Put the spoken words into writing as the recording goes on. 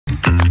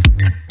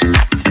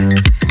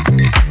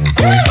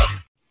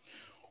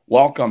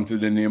Welcome to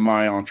the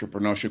Nehemiah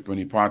Entrepreneurship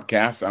Community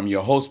Podcast. I'm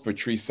your host,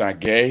 Patrice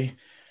Gay.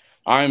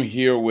 I'm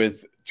here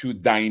with two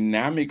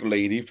dynamic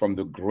ladies from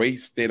the great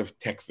state of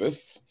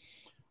Texas.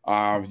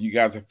 You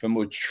guys are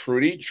familiar with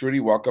Trudy. Trudy,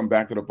 welcome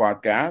back to the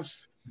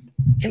podcast.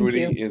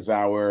 Trudy is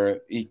our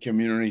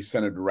E-Community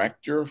Center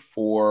Director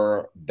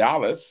for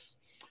Dallas.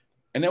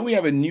 And then we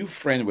have a new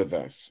friend with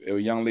us, a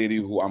young lady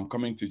who I'm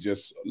coming to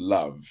just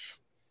love,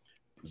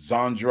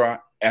 Zondra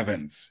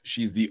Evans.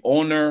 She's the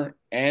owner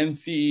and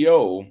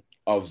CEO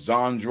of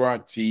Zondra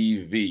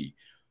TV.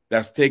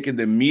 That's taken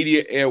the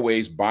media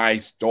airways by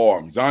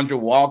storm. Zondra,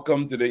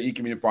 welcome to the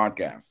E-Community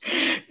Podcast.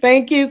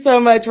 Thank you so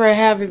much for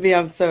having me.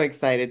 I'm so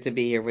excited to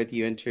be here with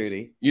you and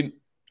Trudy.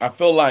 I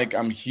feel like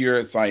I'm here.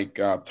 It's like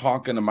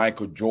talking to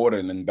Michael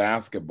Jordan in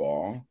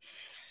basketball.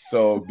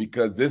 So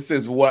because this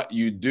is what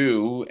you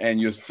do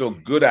and you're still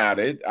good at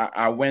it,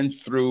 I went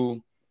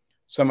through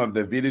some of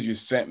the videos you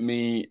sent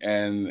me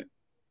and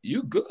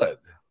you're good.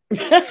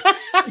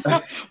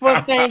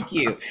 Well, thank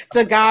you.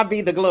 To God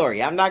be the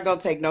glory. I'm not going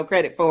to take no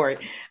credit for it.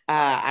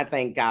 I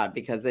thank God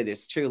because it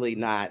is truly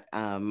not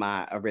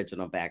my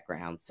original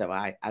background. So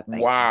I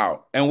thank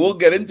Wow. And we'll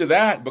get into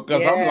that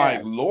because I'm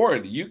like,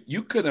 Lord,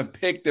 you could have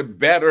picked a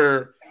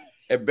better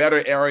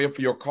area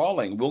for your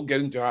calling. We'll get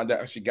into how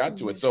that actually got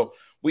to it. So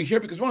we're here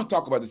because we want to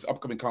talk about this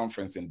upcoming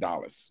conference in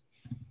Dallas.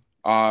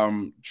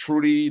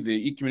 Trudy,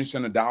 the E-Community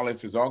Center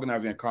Dallas, is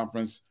organizing a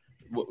conference.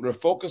 We're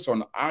focused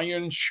on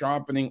iron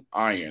sharpening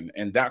iron.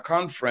 And that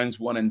conference,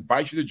 we want to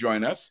invite you to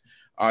join us.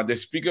 The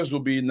speakers will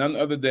be none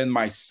other than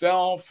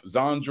myself,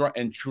 Zondra,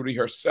 and Trudy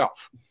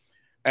herself.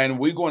 And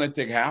we're going to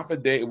take half a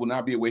day. It will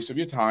not be a waste of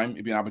your time.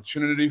 It'll be an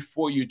opportunity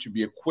for you to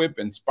be equipped,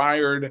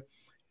 inspired,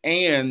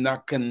 and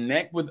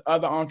connect with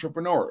other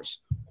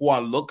entrepreneurs who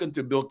are looking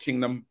to build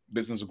kingdom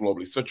business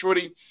globally. So,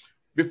 Trudy,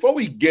 before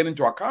we get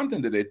into our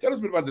content today, tell us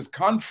a bit about this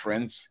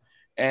conference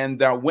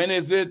and when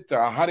is it,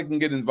 how they can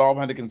get involved,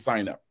 how they can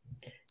sign up.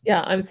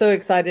 Yeah, I'm so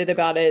excited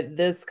about it.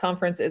 This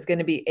conference is going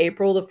to be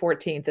April the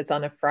 14th. It's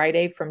on a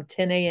Friday from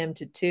 10 a.m.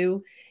 to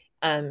 2.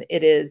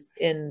 It is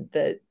in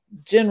the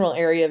general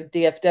area of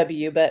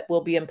DFW, but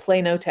we'll be in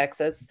Plano,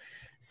 Texas.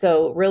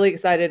 So really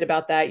excited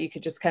about that. You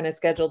could just kind of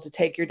schedule to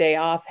take your day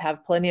off,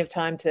 have plenty of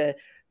time to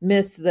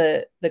miss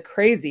the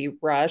crazy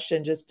rush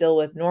and just deal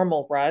with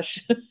normal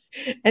rush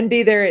and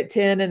be there at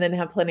 10 and then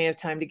have plenty of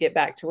time to get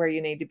back to where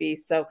you need to be.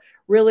 So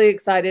really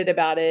excited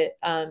about it.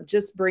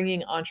 Just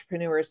bringing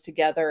entrepreneurs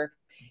together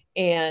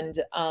and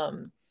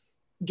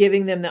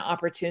giving them the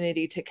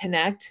opportunity to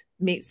connect,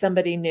 meet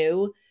somebody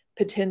new,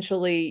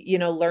 potentially,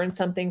 learn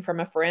something from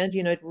a friend,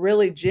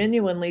 really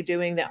genuinely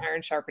doing the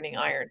iron sharpening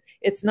iron.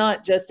 It's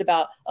not just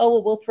about, oh,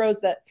 well, we'll throw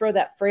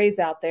that phrase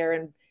out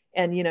there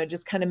and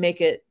just kind of make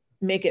it,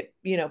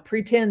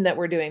 pretend that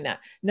we're doing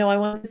that. No, I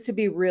want this to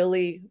be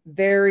really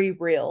very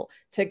real,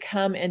 to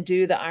come and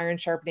do the iron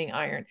sharpening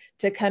iron,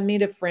 to come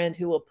meet a friend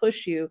who will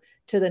push you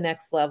to the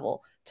next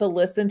level, to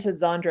listen to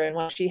Zondra and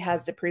what she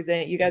has to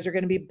present. You guys are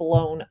going to be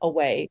blown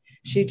away.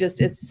 She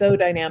just is so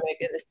dynamic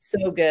and it's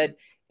so good.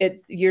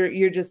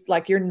 You're just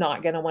like, you're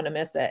not going to want to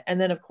miss it. And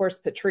then of course,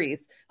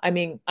 Patrice, I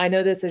mean, I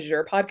know this is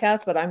your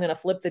podcast, but I'm going to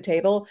flip the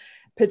table.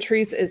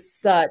 Patrice is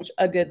such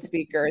a good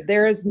speaker.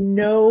 There is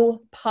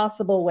no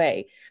possible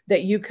way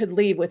that you could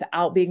leave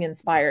without being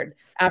inspired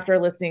after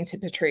listening to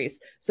Patrice.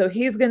 So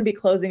he's going to be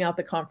closing out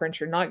the conference.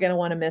 You're not going to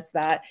want to miss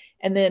that.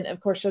 And then of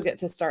course, you'll get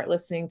to start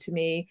listening to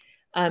me.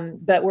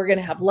 But we're going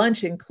to have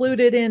lunch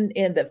included in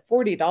the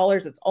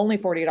 $40. It's only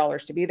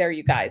 $40 to be there,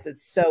 you guys.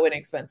 It's so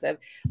inexpensive.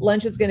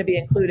 Lunch is going to be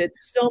included.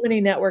 So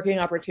many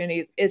networking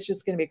opportunities. It's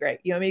just going to be great.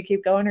 You want me to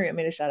keep going or you want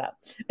me to shut up?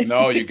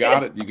 No, you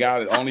got it. You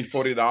got it. Only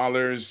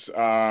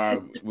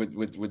 $40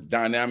 with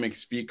dynamic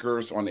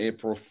speakers on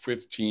April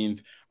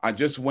 15th. I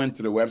just went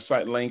to the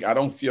website link. I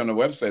don't see on the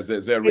website.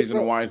 Is there a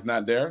reason why it's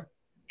not there?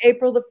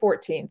 April the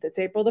 14th. It's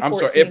April the 14th. I'm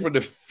sorry, April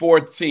the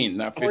 14th,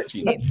 not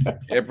 15th.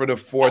 April the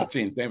 14th.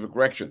 Thank you for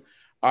correction.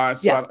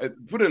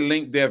 Put a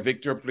link there,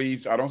 Victor,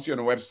 please. I don't see it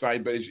on the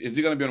website, but is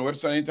it going to be on the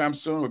website anytime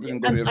soon? We're going to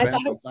go to the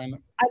events and sign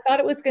up? I thought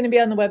it was going to be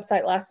on the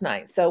website last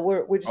night. So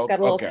we just got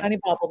a little tiny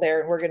bubble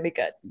there and we're going to be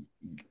good.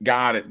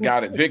 Got it.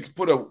 Vic,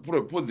 put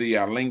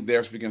the link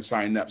there so we can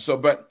sign up. So,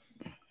 but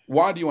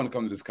why do you want to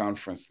come to this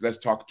conference? Let's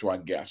talk to our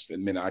guests in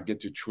a minute. I'll get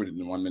to Trudy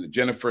in 1 minute.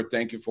 Jennifer,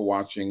 thank you for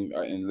watching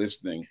and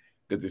listening.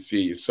 Good to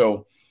see you.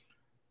 So,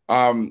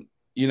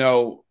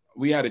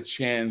 we had a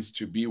chance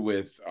to be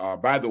with,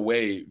 by the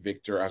way,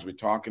 Victor, as we're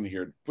talking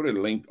here, put a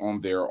link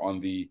on there on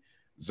the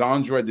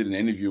Zondra did an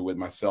interview with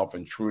myself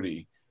and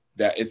Trudy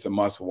that it's a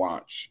must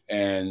watch.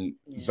 And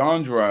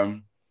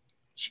Zondra,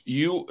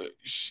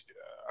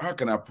 how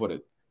can I put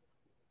it?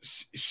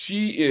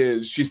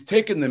 She's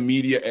taken the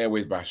media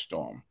airways by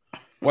storm.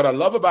 What I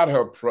love about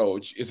her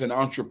approach is an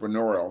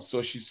entrepreneurial.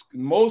 So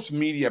most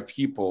media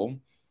people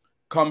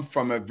come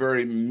from a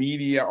very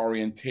media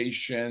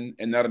orientation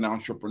and not an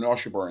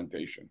entrepreneurship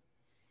orientation.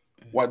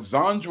 What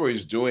Zondra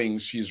is doing,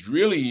 she's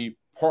really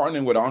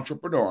partnering with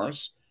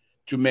entrepreneurs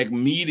to make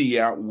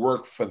media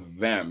work for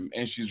them.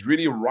 And she's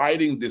really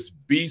riding this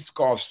beast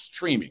called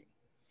streaming.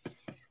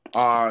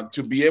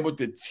 to be able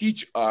to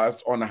teach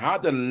us on how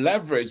to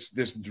leverage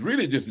this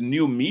really just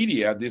new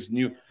media, this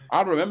new.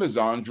 I remember,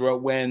 Zondra,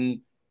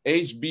 when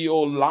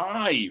HBO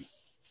Live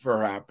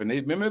happened.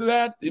 Remember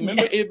that?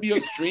 Remember Yes. HBO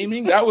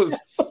streaming? That was,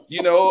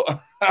 you know,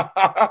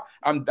 I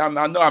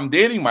know I'm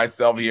dating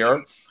myself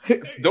here.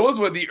 Those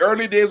were the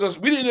early days.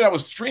 We didn't know that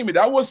was streaming.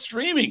 That was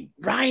streaming.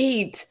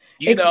 Right.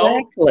 You know?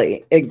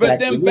 Exactly. But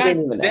Exactly.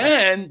 then back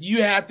then,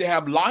 you had to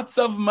have lots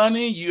of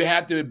money. You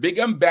had to be big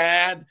and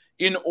bad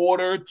in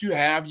order to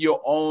have your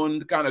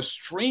own kind of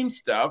stream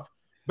stuff.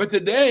 But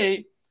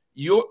today,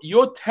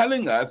 you're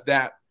telling us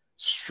that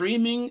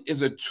streaming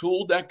is a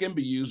tool that can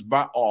be used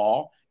by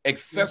all,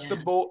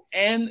 accessible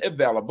and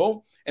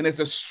available. And it's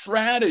a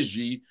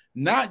strategy,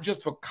 not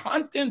just for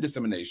content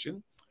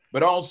dissemination,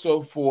 but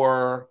also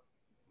for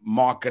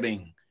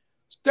marketing.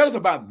 Tell us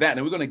about that,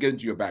 and we're going to get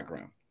into your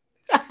background.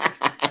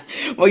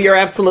 Well, you're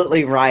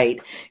absolutely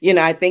right. You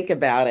know, I think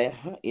about it.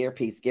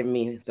 Earpiece giving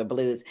me the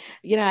blues.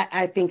 You know,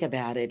 I think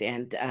about it,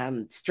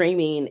 and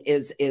streaming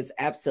is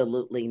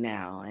absolutely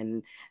now.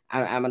 And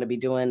I'm going to be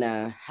doing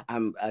a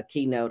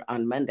keynote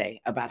on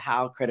Monday about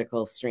how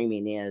critical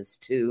streaming is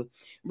to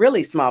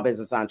really small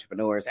business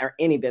entrepreneurs or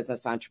any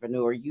business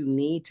entrepreneur. You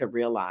need to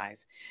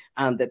realize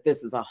that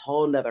this is a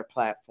whole nother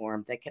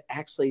platform that can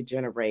actually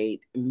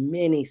generate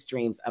many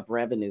streams of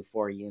revenue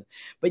for you.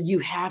 But you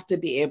have to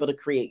be able to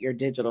create your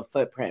digital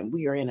footprint.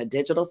 We are in a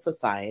digital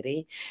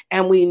society,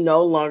 and we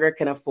no longer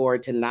can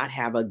afford to not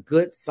have a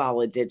good,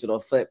 solid digital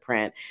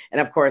footprint. And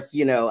of course,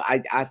 you know,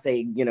 I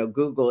say, you know,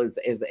 Google is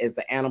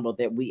the animal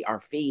that we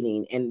are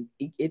feeding, and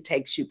it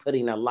takes you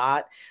putting a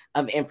lot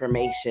of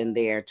information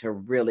there to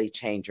really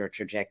change your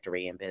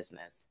trajectory in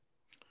business.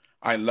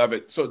 I love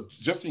it. So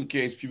just in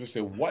case people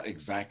say, what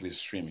exactly is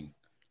streaming?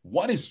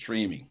 What is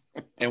streaming?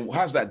 And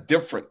how's that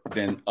different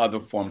than other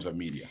forms of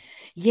media?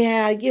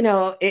 Yeah, you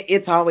know,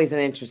 it's always an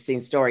interesting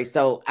story.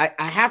 So I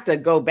have to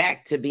go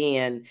back to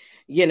being,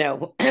 you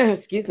know,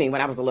 excuse me,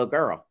 when I was a little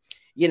girl.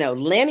 You know,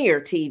 linear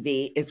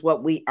TV is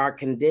what we are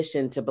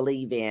conditioned to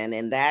believe in.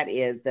 And that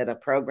is that a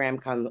program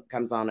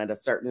comes on at a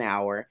certain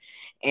hour.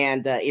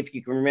 And if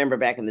you can remember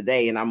back in the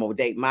day, and I'm going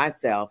to date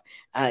myself,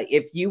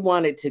 if you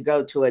wanted to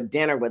go to a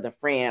dinner with a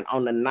friend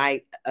on the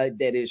night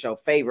that is your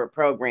favorite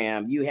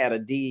program, you had a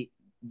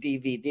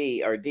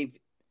DVD or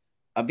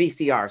a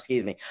VCR,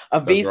 excuse me, a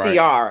VCR,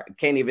 right.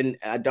 Can't even,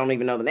 I don't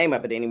even know the name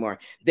of it anymore,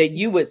 that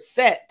you would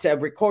set to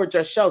record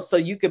your show so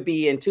you could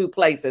be in two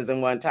places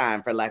in one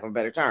time, for lack of a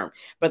better term.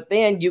 But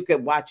then you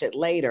could watch it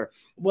later.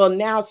 Well,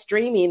 now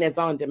streaming is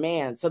on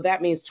demand. So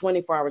that means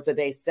 24 hours a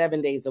day,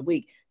 7 days a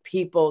week.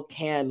 People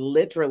can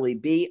literally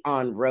be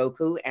on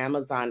Roku,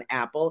 Amazon,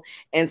 Apple,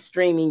 and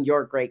streaming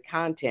your great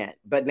content.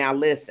 But now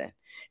listen,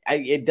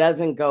 it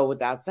doesn't go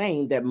without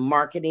saying that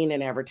marketing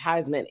and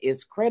advertisement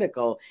is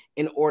critical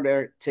in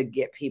order to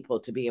get people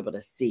to be able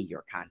to see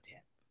your content.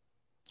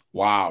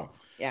 Wow.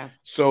 Yeah.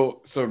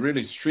 So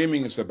really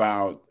streaming is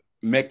about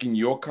making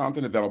your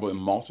content available in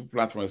multiple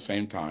platforms at the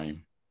same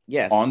time.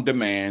 Yes. On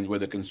demand, where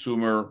the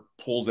consumer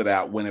pulls it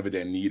out whenever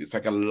they need. It's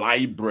like a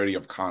library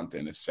of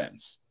content in a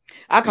sense.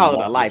 I call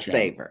it a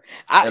lifesaver.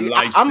 I'm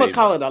going to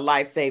call it a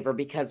lifesaver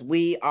because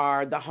we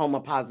are the home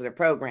of positive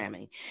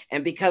programming.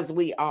 And because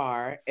we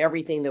are,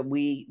 everything that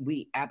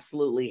we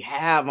absolutely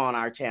have on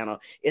our channel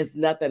is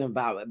nothing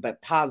about but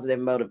positive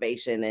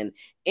motivation and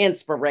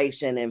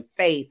inspiration and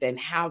faith. And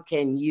how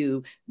can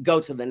you go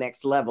to the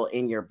next level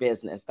in your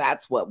business?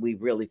 That's what we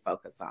really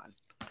focus on.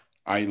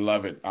 I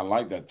love it. I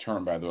like that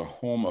term, by the way,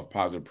 home of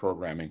positive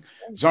programming.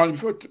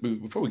 Zondra,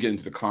 before we get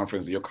into the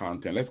conference of your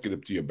content, let's get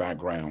up to your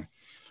background.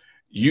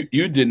 You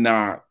didn't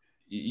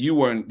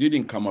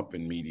come up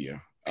in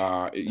media.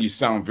 You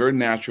sound very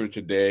natural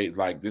today.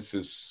 Like this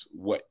is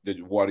what the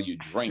water you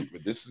drink,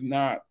 but this is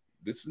not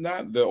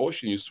the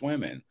ocean you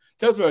swim in.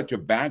 Tell us about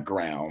your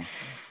background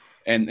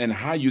and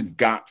how you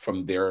got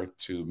from there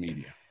to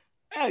media.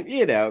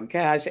 You know,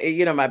 gosh,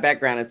 you know, my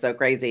background is so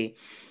crazy.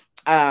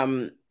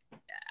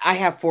 I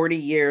have 40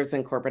 years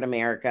in corporate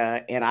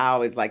America, and I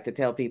always like to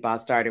tell people I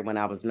started when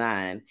I was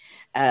 9.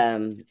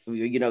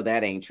 You know,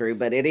 that ain't true,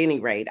 but at any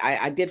rate,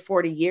 I did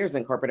 40 years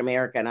in corporate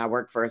America, and I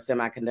worked for a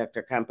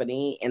semiconductor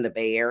company in the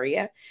Bay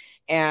Area,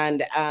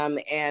 and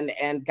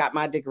got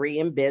my degree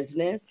in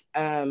business.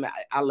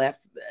 I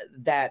left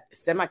that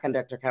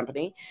semiconductor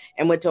company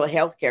and went to a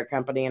healthcare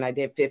company, and I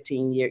did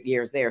 15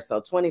 years there.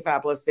 So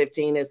 25 plus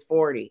 15 is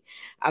 40.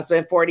 I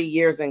spent 40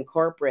 years in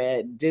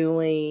corporate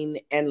doing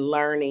and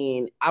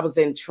learning. I was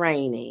in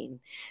training.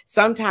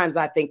 Sometimes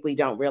I think we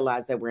don't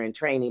realize that we're in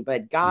training,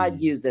 but God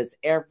uses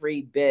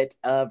every bit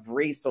of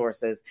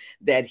resources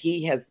that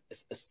he has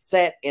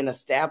set and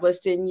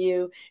established in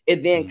you.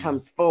 It then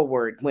comes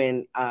forward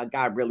when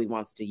God really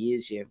wants to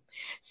use you.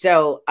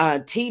 So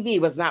TV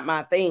was not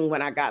my thing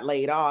when I got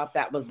laid off.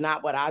 That was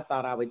not what I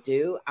thought I would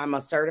do. I'm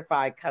a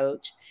certified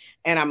coach,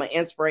 and I'm an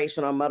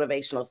inspirational,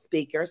 motivational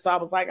speaker. So I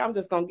was like, I'm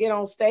just going to get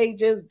on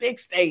stages, big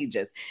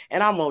stages,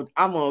 and I'm going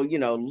to, you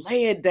know,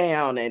 lay it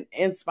down and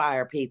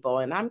inspire people.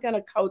 And I'm going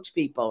to coach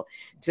people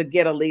to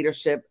get a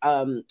leadership,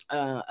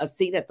 a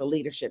seat at the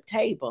leadership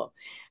table.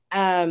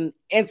 And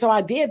so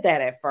I did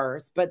that at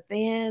first, but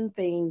then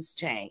things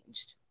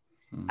changed.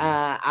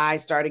 I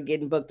started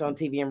getting booked on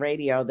TV and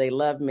radio. They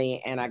loved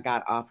me, and I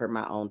got offered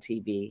my own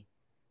TV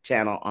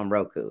channel on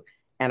Roku,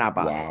 and I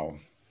bought it.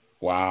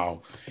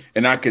 Wow.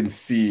 And I can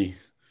see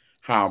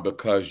how,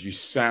 because you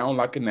sound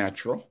like a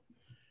natural.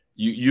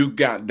 You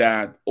got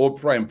that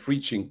Oprah and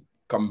preaching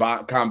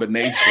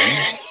combination,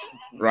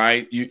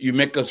 right? You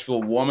make us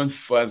feel warm and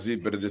fuzzy,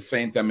 but at the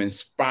same time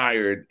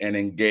inspired and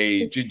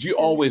engaged. Did you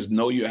always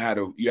know you had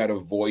a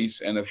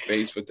voice and a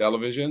face for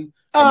television?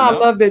 Oh, I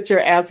love that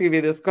you're asking me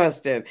this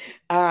question.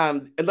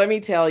 Let me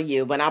tell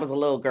you, when I was a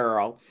little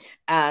girl,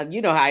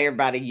 you know how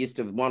everybody used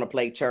to want to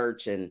play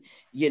church, and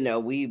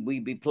we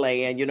be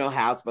playing,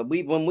 house, but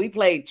when we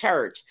played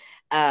church,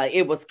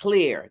 it was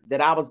clear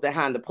that I was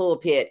behind the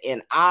pulpit,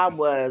 and I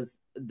was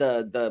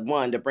the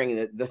one to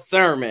bring the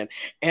sermon,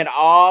 and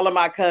all of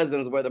my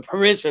cousins were the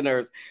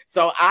parishioners.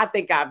 So I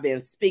think I've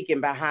been speaking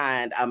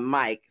behind a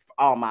mic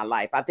all my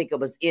life. I think it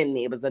was in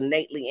me. It was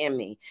innately in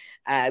me,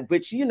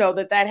 which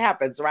that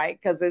happens, right?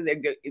 Because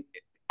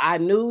I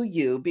knew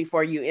you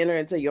before you enter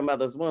into your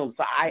mother's womb.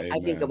 So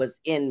I think it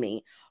was in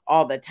me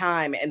all the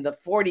time. And the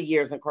 40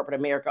 years in corporate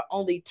America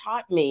only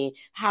taught me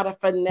how to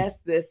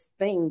finesse this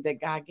thing that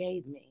God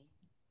gave me.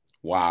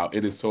 Wow,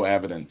 it is so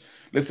evident.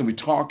 Listen, we're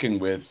talking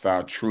with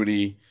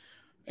Trudy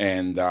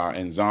and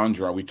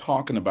Zondra. We're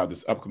talking about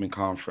this upcoming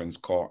conference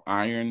called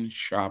Iron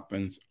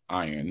Sharpens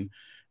Iron,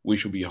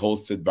 which will be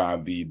hosted by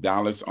the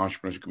Dallas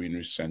Entrepreneurship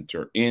Community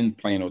Center in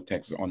Plano,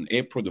 Texas on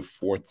April the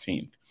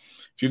 14th.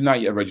 If you've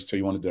not yet registered,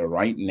 you want to do it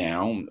right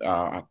now.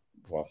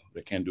 Well,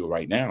 they can't do it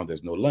right now.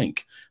 There's no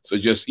link. So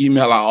just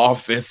email our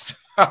office,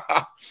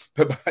 and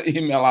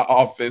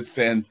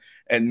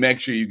make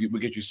sure we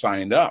get you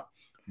signed up,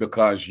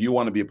 because you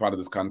want to be a part of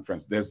this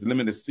conference. There's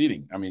limited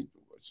seating. I mean,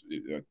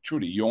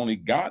 Trudy, you only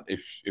got a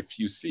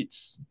few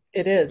seats.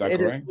 It is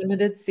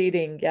limited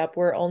seating. Yep.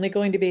 We're only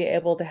going to be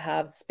able to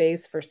have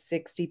space for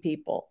 60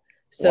 people.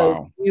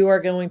 So you are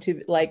going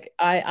to,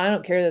 I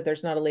don't care that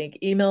there's not a link.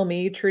 Email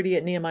me,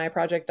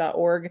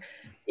 Trudy@nehemiahproject.org.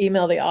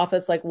 Email the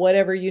office,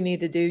 whatever you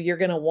need to do. You're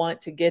going to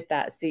want to get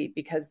that seat,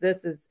 because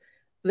this is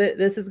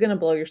going to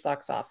blow your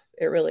socks off.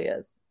 It really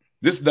is.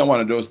 This is not one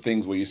of those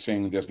things where you're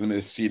saying there's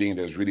limited seating,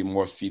 there's really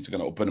more seats,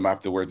 going to open them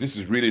afterwards. This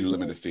is really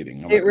limited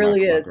seating. It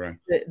really is.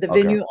 The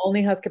venue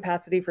only has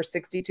capacity for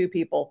 62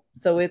 people.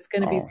 So it's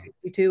going to be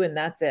 62, and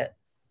that's it.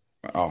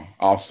 Oh,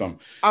 awesome.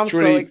 I'm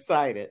Trudy, so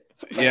excited.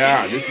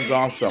 Yeah, this is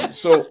awesome.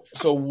 So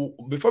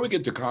before we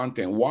get to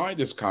content, why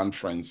this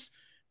conference?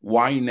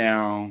 Why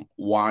now?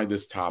 Why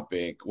this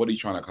topic? What are you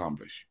trying to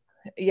accomplish?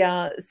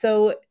 Yeah.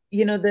 So,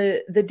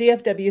 the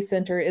DFW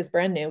Center is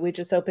brand new. We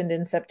just opened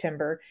in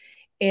September.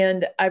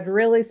 And I've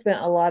really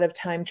spent a lot of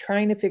time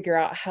trying to figure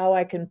out how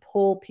I can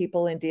pull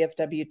people in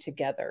DFW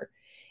together.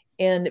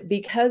 And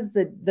because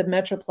the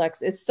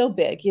Metroplex is so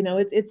big,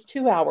 it's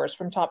 2 hours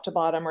from top to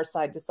bottom or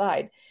side to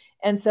side.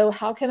 And so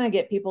how can I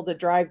get people to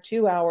drive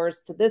 2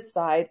 hours to this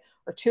side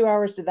or 2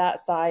 hours to that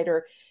side?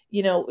 Or,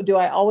 do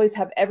I always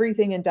have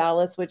everything in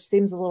Dallas, which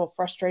seems a little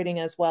frustrating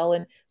as well?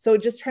 And so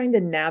just trying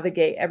to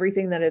navigate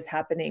everything that is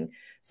happening.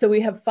 So we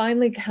have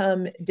finally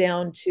come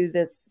down to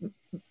this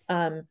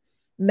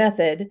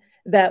method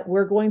that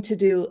we're going to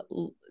do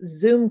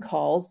Zoom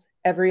calls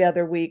every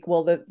other week.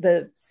 Well,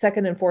 the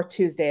second and fourth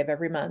Tuesday of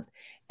every month.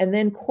 And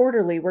then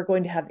quarterly, we're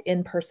going to have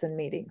in-person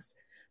meetings.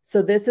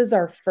 So this is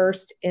our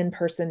first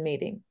in-person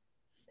meeting.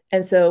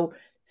 And so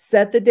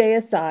set the day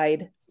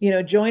aside,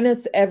 join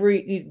us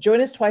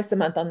twice a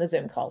month on the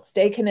Zoom call,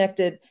 stay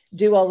connected,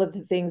 do all of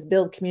the things,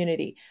 build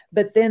community.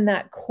 But then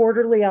that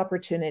quarterly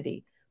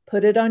opportunity,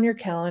 put it on your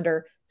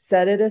calendar,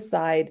 set it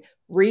aside,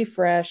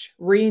 refresh,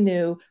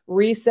 renew,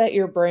 reset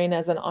your brain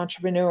as an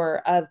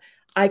entrepreneur of,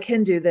 I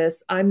can do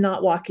this. I'm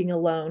not walking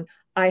alone.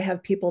 I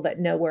have people that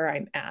know where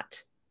I'm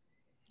at.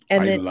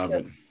 And I love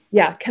it.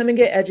 Yeah, come and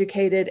get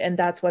educated. And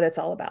that's what it's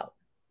all about.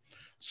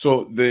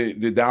 So the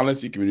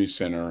Dallas Community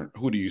Center,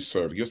 who do you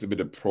serve? Give us a bit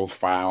of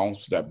profile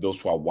so that those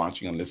who are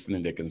watching and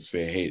listening, they can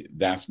say, hey,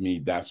 that's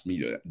me,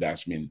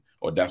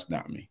 or that's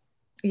not me.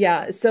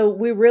 Yeah, so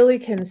we really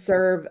can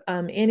serve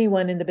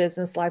anyone in the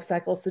business life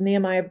cycle. So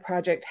Nehemiah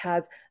Project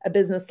has a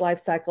business life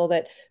cycle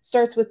that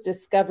starts with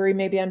discovery.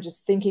 Maybe I'm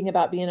just thinking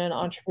about being an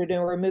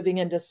entrepreneur, moving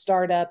into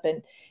startup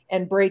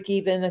and break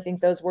even. I think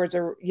those words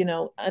are,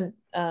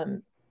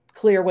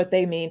 clear what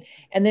they mean.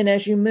 And then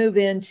as you move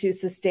into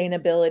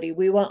sustainability,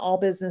 we want all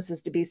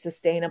businesses to be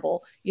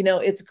sustainable.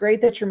 It's great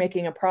that you're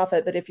making a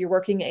profit, but if you're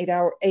working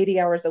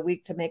 80 hours a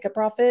week to make a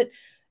profit,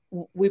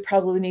 we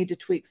probably need to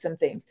tweak some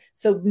things.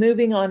 So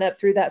moving on up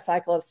through that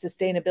cycle of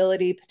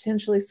sustainability,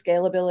 potentially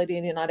scalability,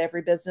 and not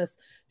every business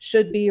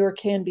should be or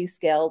can be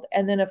scaled.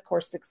 And then of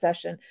course,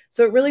 succession.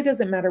 So it really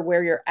doesn't matter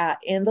where you're at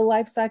in the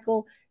life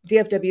cycle,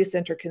 DFW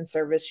Center can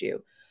service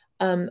you.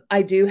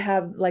 I do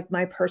have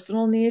my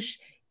personal niche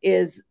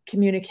is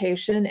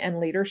communication and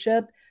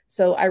leadership.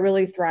 So I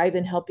really thrive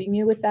in helping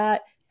you with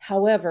that.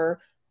 However,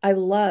 I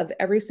love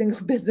every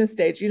single business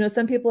stage. You know,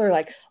 some people are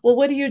like, well,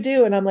 what do you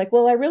do? And I'm like,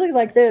 well, I really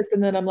like this.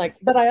 And then I'm like,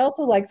 but I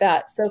also like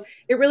that. So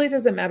it really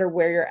doesn't matter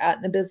where you're at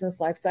in the business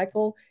life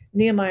cycle.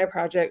 Nehemiah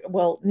Project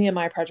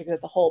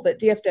as a whole, but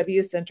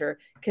DFW Center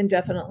can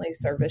definitely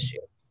service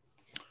you.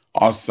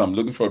 Awesome.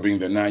 Looking forward to being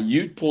there. Now,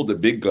 you pulled the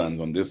big guns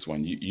on this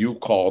one. You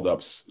called up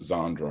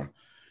Zondra.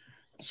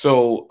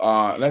 So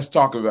let's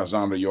talk about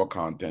Zondra, your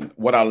content.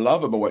 What I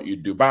love about what you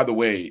do, by the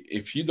way,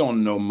 if you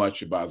don't know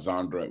much about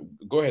Zondra,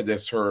 go ahead,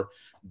 that's her.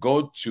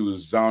 Go to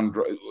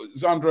Zondra.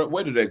 Zondra,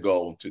 where do they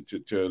go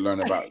to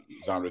learn about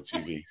Zondra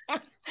TV?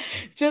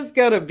 Just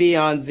go to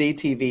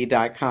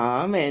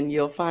beyondztv.com and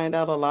you'll find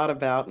out a lot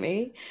about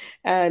me.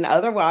 And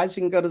otherwise,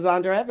 you can go to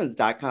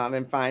zondraevans.com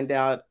and find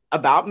out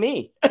about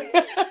me.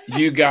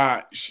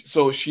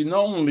 So she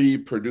not only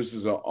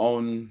produces her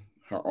own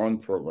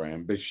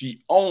program, but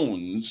she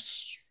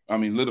owns, I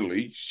mean,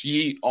 literally,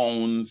 she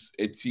owns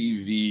a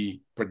TV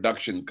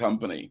production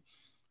company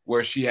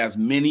where she has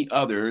many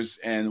others,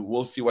 and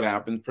we'll see what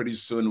happens pretty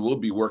soon. We'll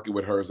be working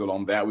with her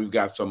on that. We've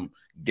got some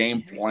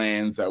game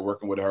plans that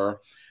working with her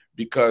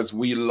because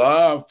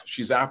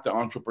she's after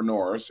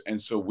entrepreneurs,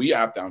 and so we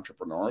after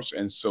entrepreneurs,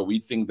 and so we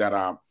think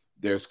that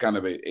there's kind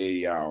of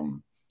a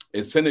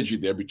synergy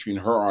there between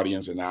her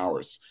audience and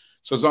ours.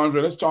 So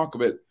Zondra, let's talk a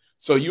bit.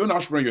 So you're an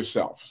entrepreneur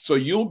yourself. So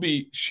you'll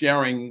be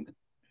sharing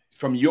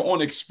from your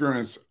own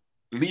experience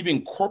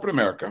leaving corporate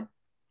America,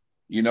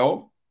 you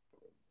know,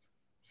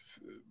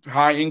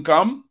 high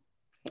income,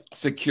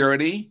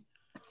 security,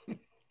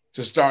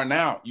 to starting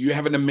out. You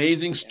have an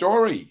amazing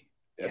story.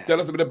 Yeah.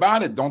 Tell us a bit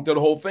about it. Don't tell the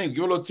whole thing.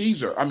 Give a little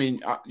teaser. I mean,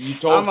 you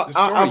told the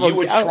story. You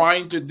were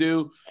trying to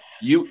do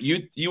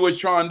you were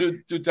trying to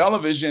do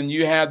television.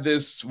 You had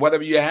this,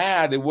 whatever you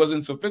had, it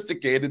wasn't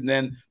sophisticated. And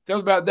then tell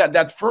us about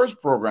that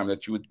first program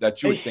that you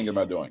were thinking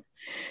about doing.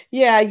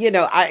 Yeah, you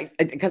know,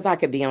 because I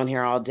could be on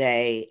here all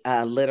day,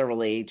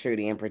 literally,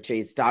 Trudy and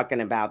Patrice,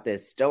 talking about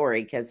this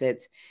story because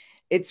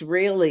it's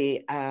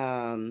really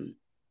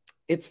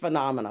it's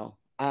phenomenal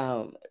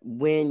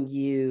when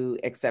you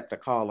accept a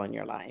call on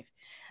your life.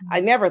 I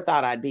never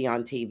thought I'd be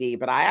on TV,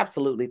 but I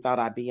absolutely thought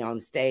I'd be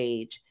on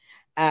stage.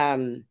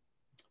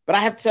 But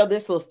I have to tell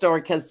this little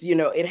story because, you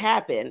know, it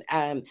happened.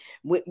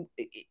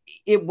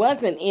 It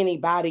wasn't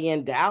anybody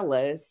in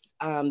Dallas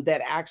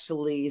that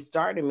actually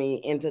started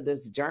me into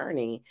this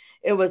journey.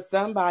 It was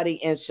somebody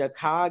in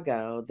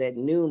Chicago that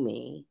knew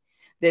me,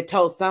 that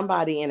told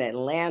somebody in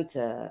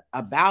Atlanta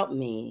about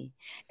me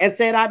and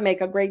said I'd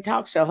make a great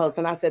talk show host.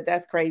 And I said,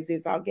 that's crazy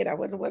as I'll get out.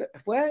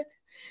 What?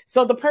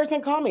 So the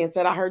person called me and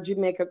said, I heard you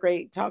make a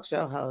great talk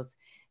show host.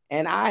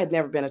 And I had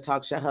never been a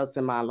talk show host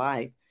in my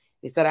life.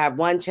 He said, I have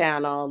one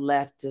channel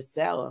left to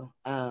sell.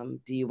 Do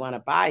you want to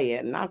buy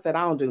it? And I said,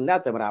 I don't do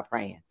nothing without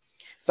praying.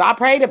 So I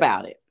prayed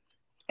about it.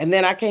 And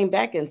then I came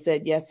back and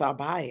said, yes, I'll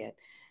buy it.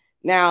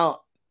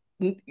 Now,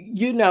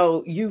 you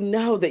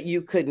know that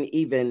you couldn't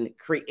even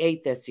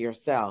create this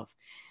yourself.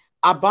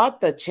 I bought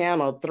the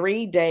channel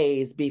 3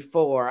 days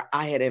before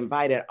I had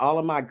invited all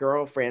of my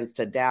girlfriends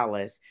to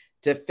Dallas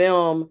to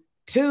film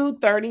 2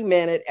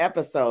 30-minute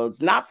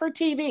episodes, not for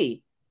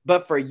TV,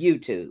 but for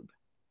YouTube.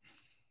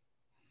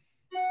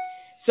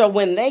 So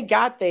when they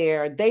got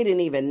there, they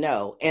didn't even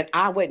know. And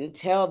I wouldn't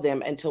tell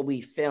them until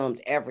we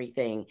filmed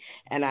everything.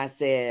 And I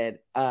said,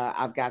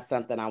 I've got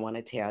something I want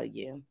to tell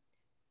you.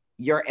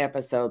 Your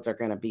episodes are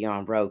going to be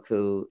on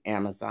Roku,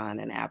 Amazon,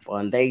 and Apple.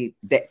 And they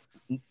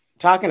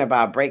talking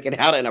about breaking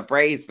out in a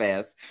praise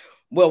fest.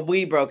 Well,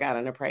 we broke out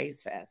in a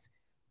praise fest.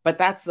 But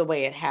that's the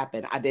way it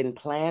happened. I didn't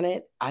plan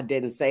it. I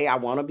didn't say I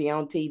want to be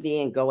on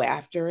TV and go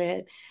after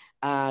it.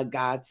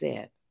 God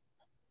said.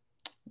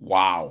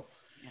 Wow.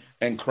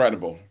 Yeah.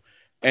 Incredible.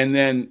 And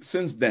then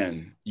since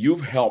then,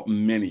 you've helped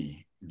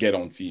many get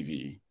on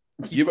TV.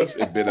 Give us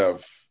a bit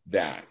of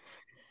that.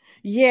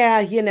 Yeah,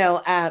 you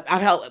know, I've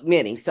helped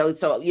many.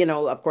 So, you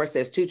know, of course,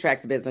 there's 2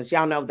 tracks of business.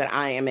 Y'all know that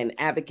I am an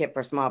advocate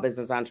for small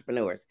business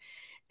entrepreneurs.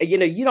 You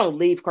know, you don't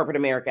leave corporate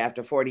America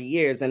after 40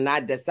 years and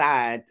not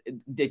decide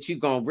that you're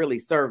going to really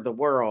serve the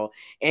world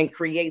and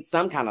create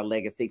some kind of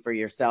legacy for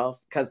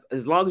yourself. Because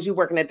as long as you're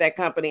working at that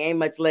company, ain't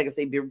much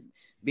legacy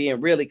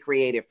being really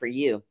created for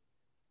you.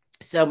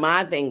 So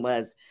my thing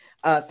was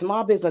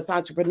small business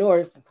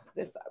entrepreneurs,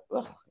 this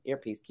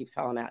earpiece keeps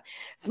falling out.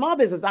 Small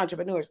business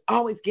entrepreneurs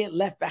always get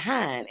left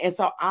behind. And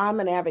so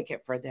I'm an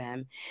advocate for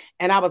them.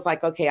 And I was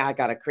like, okay, I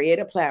got to create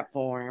a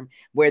platform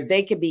where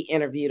they could be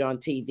interviewed on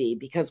TV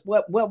because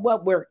what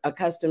we're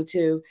accustomed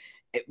to,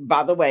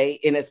 by the way,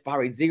 and it's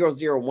probably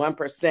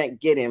 0.001%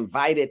 get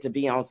invited to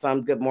be on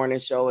some Good Morning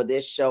show or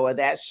this show or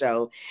that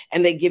show,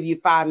 and they give you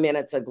 5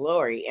 minutes of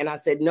glory. And I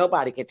said,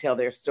 nobody can tell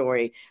their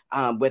story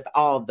with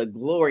all the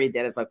glory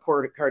that has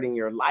occurred in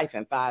your life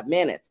in 5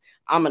 minutes.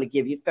 I'm going to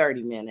give you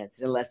 30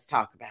 minutes and let's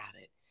talk about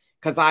it.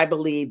 Because I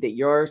believe that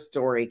your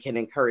story can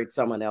encourage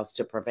someone else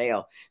to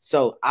prevail.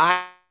 So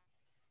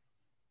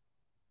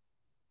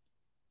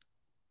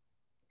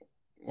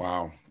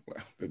Wow.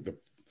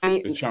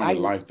 The charm of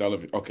life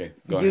television. Okay,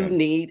 go you ahead.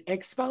 need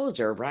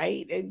exposure,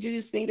 right? You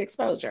just need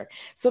exposure.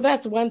 So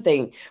that's one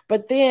thing.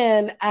 But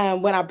then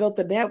when I built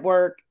the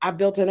network, I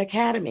built an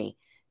academy,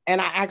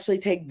 and I actually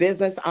take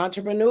business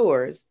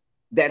entrepreneurs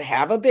that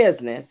have a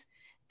business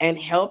and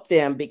help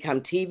them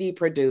become TV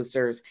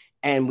producers.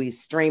 And we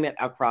stream it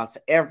across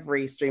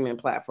every streaming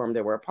platform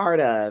that we're a part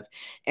of.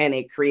 And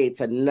it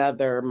creates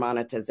another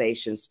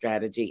monetization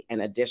strategy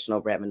and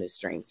additional revenue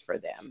streams for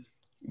them.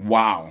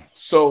 Wow.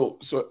 So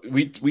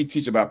we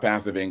teach about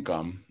passive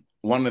income.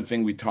 One of the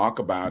things we talk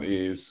about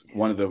is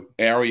one of the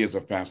areas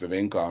of passive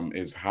income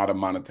is how to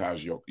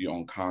monetize your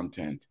own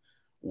content,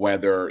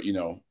 whether, you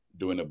know,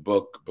 doing a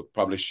book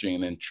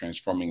publishing and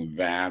transforming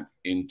that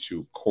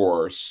into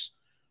course,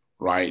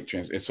 right?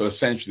 So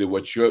essentially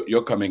what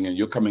you're coming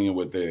in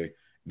with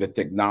the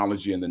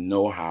technology and the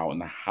know-how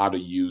and how to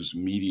use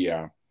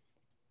media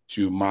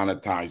to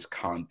monetize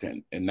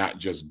content, and not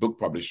just book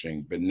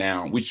publishing, but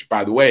now, which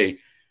by the way,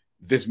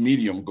 this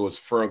medium goes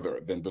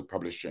further than book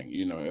publishing.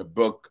 You know, a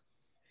book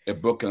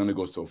can only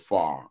go so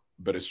far,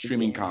 but a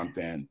streaming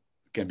content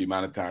can be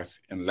monetized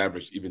and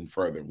leveraged even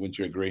further. Wouldn't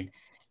you agree?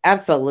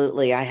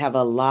 Absolutely. I have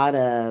a lot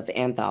of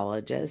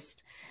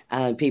anthologists,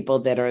 people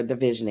that are the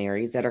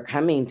visionaries that are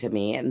coming to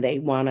me, and they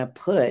want to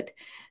put,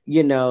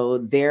 you know,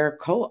 their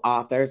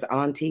co-authors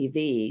on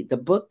TV. The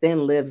book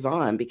then lives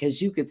on,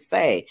 because you could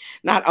say,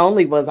 not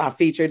only was I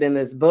featured in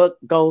this book,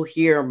 go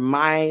hear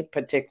my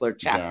particular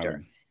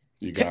chapter.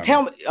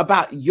 Tell me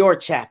about your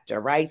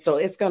chapter, right? So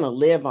it's going to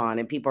live on,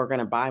 and people are going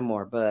to buy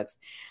more books.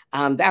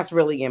 That's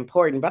really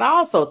important. But I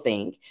also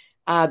think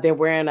that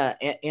we're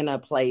in a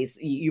place,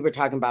 you were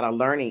talking about a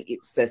learning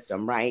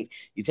system, right?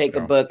 You take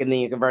a book and then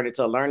you convert it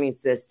to a learning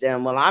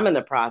system. Well, I'm in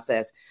the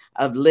process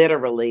of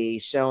literally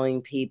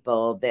showing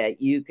people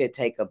that you could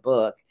take a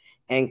book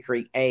and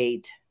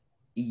create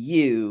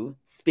you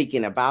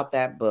speaking about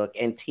that book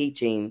and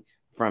teaching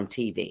from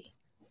TV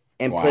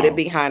and put it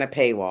behind a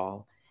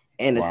paywall.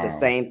 And it's the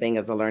same thing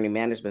as a learning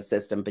management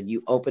system, but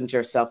you opened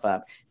yourself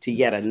up to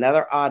yet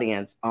another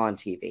audience on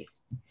TV.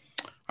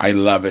 I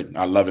love it.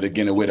 I love it.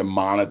 Again, a way to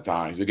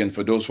monetize. Again,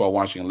 for those who are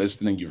watching and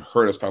listening, you've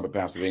heard us talk about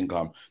passive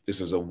income. This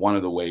is one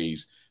of the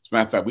ways. As a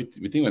matter of fact, we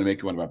think we're going to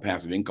make you one of our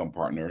passive income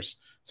partners,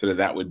 so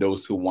that with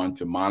those who want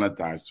to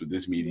monetize through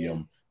this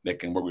medium, they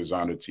can work with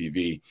Zondra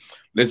TV.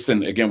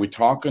 Listen, again, we're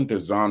talking to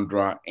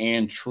Zondra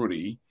and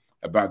Trudy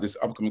about this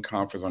upcoming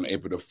conference on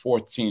April the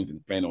 14th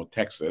in Plano,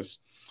 Texas.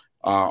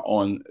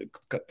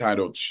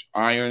 Titled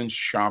Iron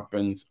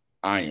Sharpens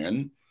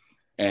Iron.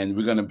 And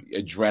we're going to be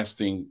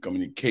addressing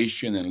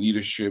communication and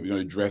leadership. We're going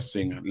to be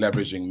addressing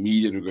leveraging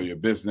media to grow your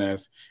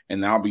business.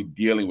 And I'll be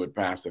dealing with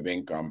passive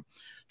income.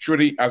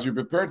 Trudy, as we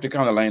prepare to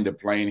kind of land the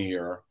plane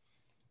here,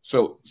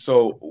 so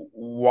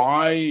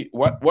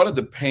what are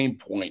the pain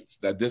points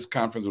that this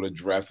conference will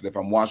address? And if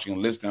I'm watching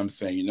and listening, I'm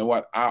saying, you know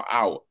what,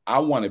 I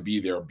want to be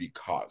there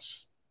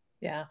because.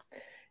 Yeah.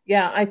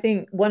 I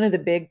think one of the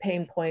big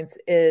pain points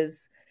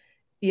is,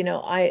 you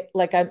know,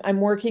 I'm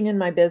working in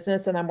my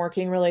business and I'm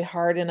working really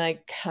hard, and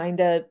I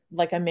kind of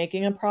like I'm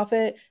making a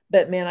profit,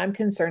 but man, I'm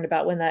concerned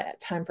about when that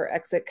time for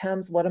exit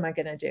comes, what am I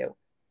going to do?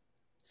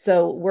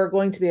 So we're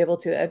going to be able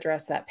to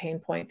address that pain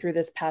point through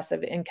this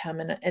passive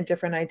income and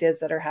different ideas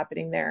that are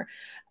happening there.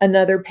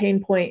 Another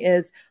pain point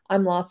is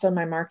I'm lost on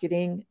my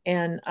marketing,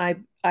 and I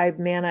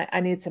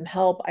need some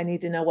help. I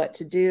need to know what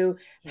to do.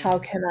 How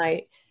can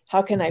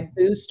I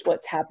boost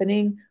what's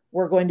happening?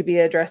 We're going to be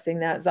addressing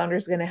that. Zondra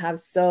is going to have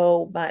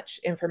so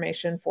much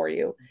information for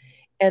you.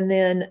 And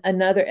then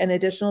an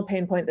additional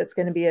pain point that's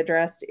going to be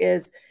addressed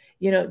is,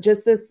 you know,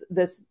 just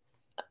this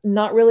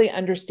not really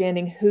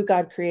understanding who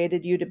God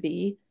created you to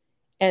be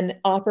and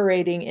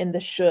operating in the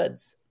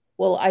shoulds.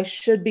 Well, I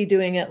should be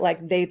doing it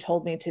like they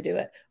told me to do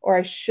it, or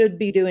I should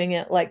be doing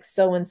it like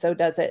so-and-so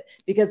does it,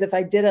 because if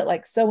I did it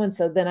like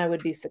so-and-so, then I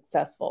would be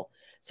successful.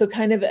 So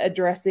kind of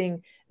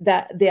addressing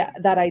that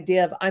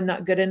idea of I'm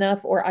not good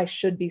enough, or I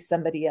should be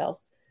somebody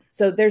else.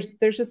 So there's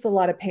just a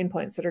lot of pain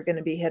points that are going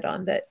to be hit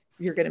on that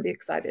you're going to be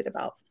excited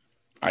about.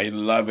 I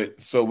love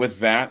it. So with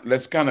that,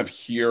 let's kind of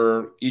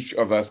hear each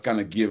of us kind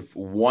of give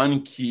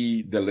one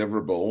key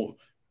deliverable.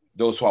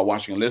 Those who are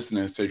watching and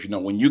listening says, you know,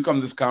 when you come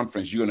to this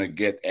conference, you're going to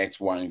get X,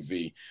 Y, and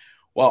Z.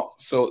 Well,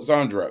 so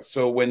Zondra,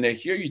 so when they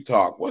hear you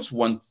talk, what's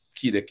one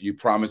key that you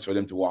promise for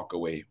them to walk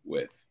away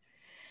with?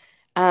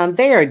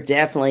 They are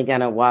definitely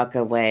going to walk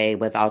away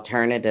with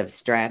alternative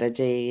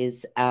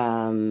strategies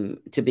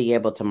to be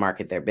able to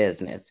market their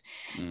business.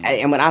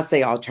 And when I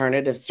say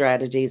alternative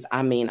strategies,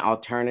 I mean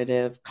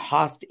alternative,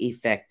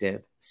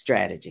 cost-effective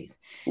strategies.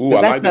 Ooh, I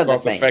like the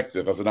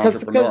cost-effective as an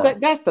entrepreneur. Because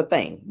that's the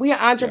thing. We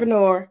are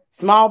entrepreneur,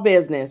 small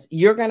business.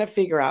 You're going to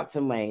figure out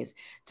some ways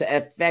to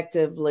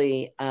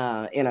effectively,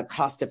 in a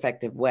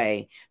cost-effective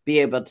way, be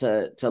able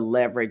to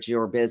leverage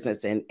your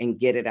business and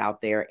get it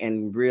out there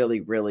and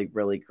really, really,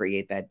 really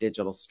create that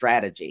digital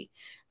strategy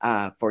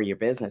for your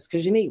business,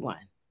 because you need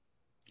one.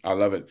 I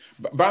love it.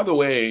 By the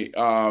way,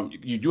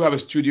 you do have a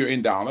studio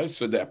in Dallas,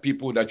 so that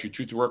people that you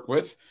choose to work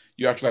with,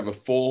 you actually have a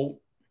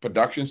full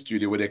production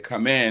studio where they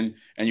come in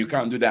and you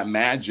kind of do that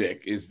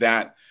magic. Is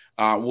that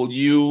Will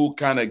you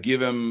kind of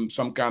give them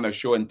some kind of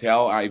show and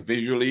tell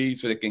visually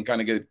so they can kind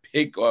of get a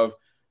pic of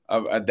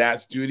that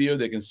studio?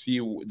 They can see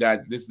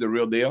that this is the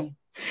real deal.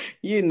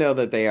 You know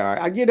that they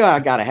are. You know,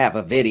 I got to have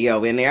a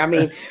video in there. I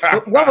mean,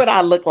 what would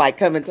I look like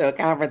coming to a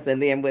conference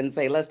and then wouldn't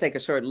say, let's take a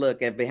short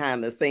look at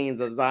behind the scenes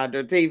of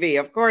Zondra TV?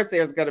 Of course,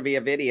 there's going to be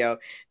a video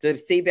to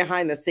see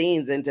behind the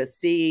scenes and to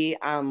see,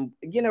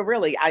 you know,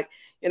 really, I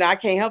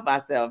can't help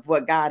myself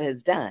what God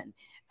has done.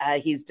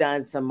 He's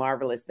done some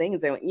marvelous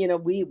things, and you know,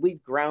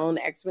 we've grown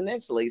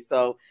exponentially.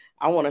 So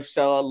I want to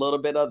show a little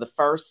bit of the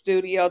first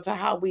studio to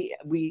how we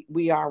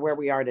are where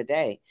we are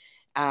today.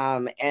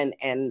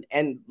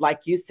 And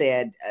like you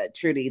said,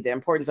 Trudy, the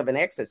importance of an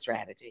exit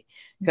strategy,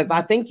 because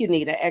I think you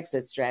need an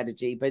exit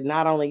strategy, but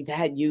not only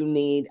that, you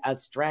need a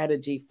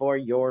strategy for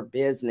your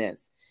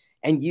business,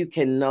 and you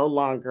can no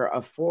longer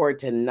afford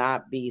to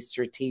not be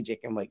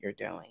strategic in what you're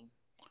doing.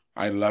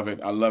 I love it.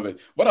 I love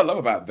it. What I love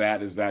about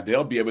that is that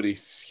they'll be able to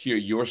hear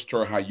your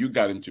story, how you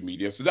got into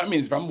media. So that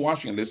means if I'm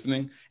watching and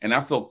listening and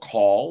I feel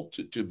called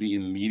to be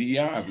in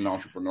media as an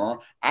entrepreneur,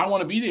 I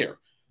want to be there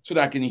so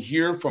that I can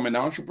hear from an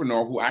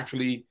entrepreneur who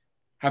actually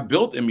have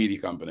built a media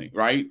company,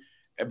 right?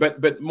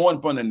 But more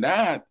important than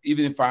that,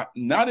 even if I'm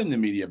not in the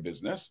media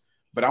business,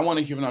 but I want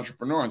to hear an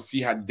entrepreneur and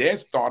see how they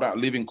start out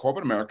living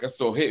corporate America.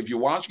 So, hey, if you're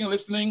watching and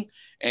listening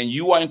and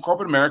you are in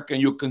corporate America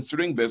and you're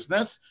considering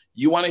business,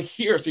 you want to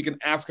hear so you can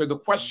ask her the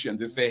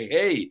questions and say,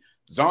 hey,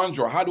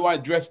 Zondra, how do I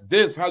address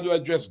this? How do I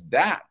address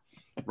that?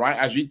 Right?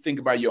 As you think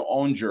about your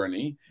own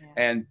journey.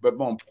 Yeah. But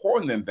more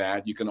important than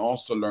that, you can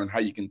also learn how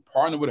you can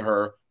partner with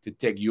her to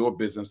take your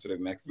business to the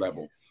next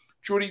level.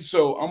 Trudy,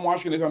 so I'm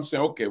watching this, I'm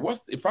saying, okay,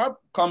 if I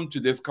come to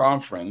this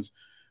conference,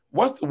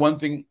 what's the one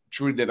thing,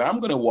 Trudy, that I'm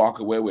going to walk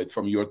away with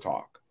from your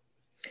talk?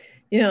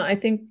 You know, I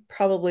think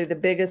probably the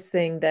biggest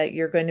thing that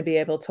you're going to be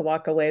able to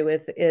walk away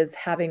with is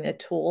having a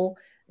tool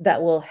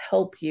that will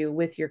help you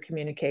with your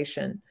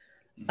communication.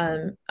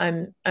 I'm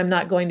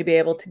not going to be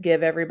able to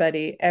give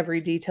everybody every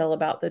detail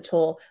about the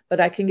tool, but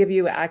I can give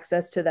you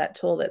access to that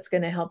tool that's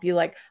going to help you.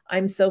 Like,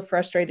 I'm so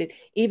frustrated,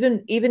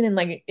 even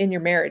in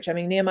your marriage. I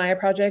mean, Nehemiah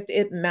Project,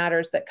 it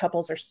matters that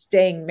couples are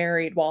staying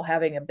married while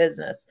having a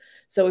business.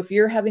 So if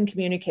you're having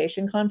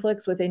communication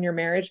conflicts within your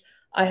marriage,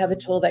 I have a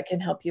tool that can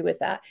help you with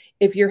that.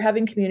 If you're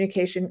having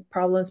communication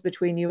problems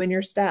between you and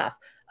your staff,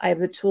 I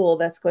have a tool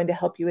that's going to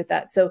help you with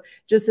that. So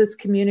just this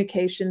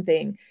communication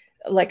thing,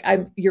 like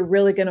you're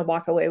really going to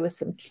walk away with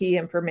some key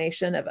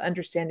information of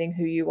understanding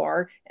who you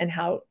are and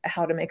how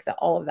to make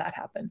all of that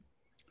happen.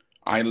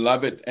 I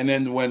love it. And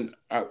then when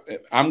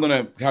I'm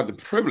going to have the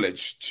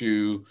privilege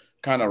to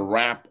kind of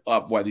wrap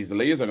up what these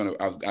ladies are going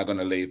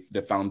to lay,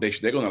 the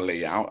foundation they're going to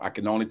lay out, I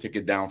can only take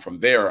it down from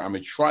there. I'm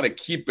going to try to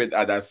keep it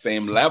at that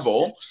same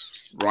level,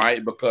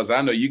 right? Because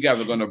I know you guys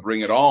are going to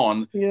bring it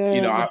on. Yeah.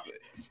 You know,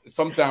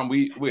 sometimes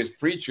we as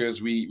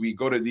preachers, we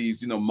go to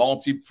these, you know,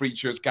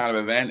 multi-preachers kind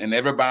of event, and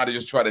everybody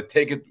just try to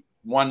take it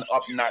one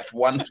notch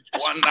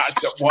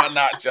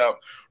up,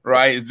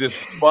 right? It's just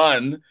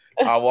fun.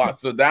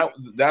 So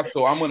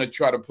so I'm going to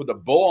try to put a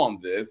bow on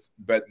this,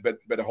 but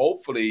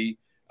hopefully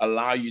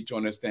allow you to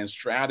understand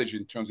strategy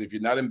in terms of, if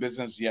you're not in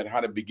business yet, how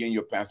to begin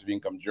your passive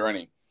income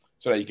journey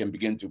so that you can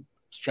begin to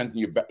strengthen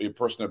your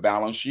personal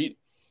balance sheet,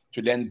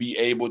 to then be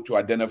able to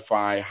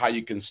identify how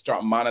you can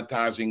start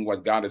monetizing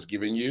what God has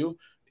given you.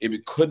 If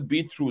it could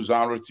be through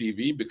Zondra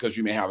TV, because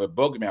you may have a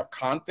book, you may have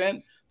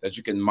content that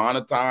you can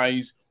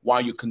monetize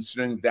while you're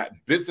considering that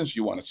business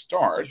you want to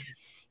start,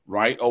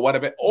 right? Or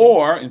whatever.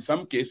 Or in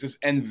some cases,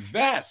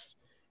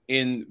 invest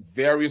in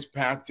various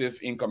passive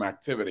income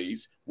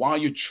activities while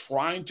you're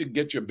trying to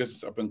get your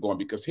business up and going.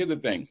 Because here's the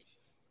thing,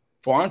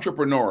 for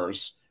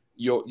entrepreneurs,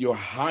 your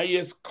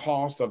highest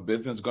cost of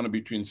business is going to be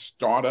between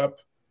startup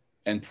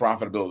and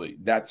profitability,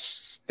 that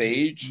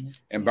stage.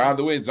 And by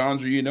the way,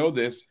 Zondra, you know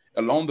this,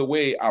 along the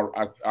way,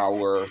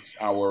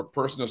 our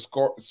personal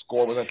score,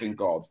 what I think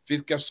called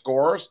fiscal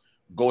scores,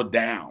 go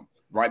down,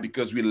 right?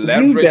 Because we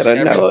leverage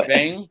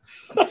everything.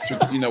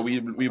 To, you know,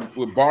 we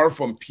borrow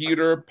from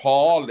Peter,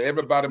 Paul,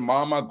 everybody,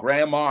 mama,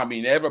 grandma, I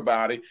mean,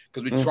 everybody,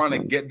 because we're trying to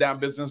get that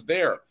business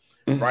there,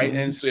 right?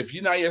 And so if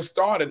you're not yet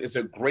started, it's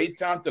a great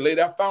time to lay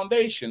that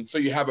foundation so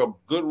you have a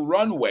good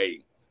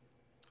runway.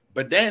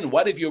 But then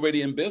what if you're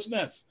already in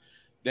business?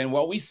 Then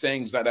what we're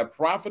saying is that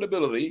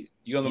profitability,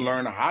 you're going to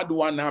learn, how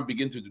do I now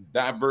begin to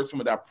divert some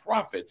of that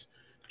profits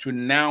to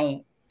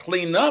now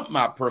clean up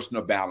my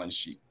personal balance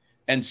sheet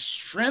and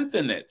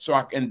strengthen it so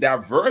I can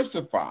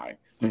diversify,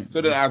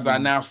 so that as I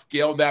now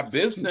scale that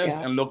business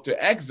and look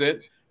to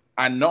exit,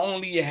 I not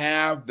only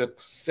have the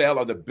sale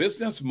of the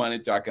business money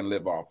that I can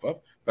live off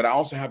of, but I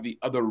also have the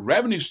other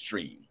revenue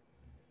stream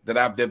that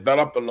I've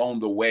developed along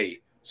the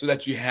way, so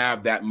that you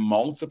have that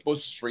multiple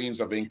streams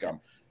of income.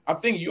 I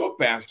think your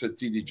pastor,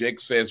 T.D. Jake,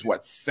 says,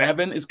 what,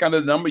 7 is kind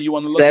of the number you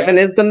want to look at? 7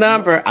 is the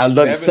number. I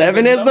look,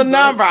 7 is the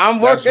number.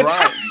 I'm working.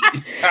 That's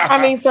right. I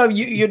mean, so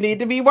you need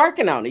to be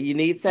working on it. You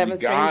need 7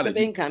 streams of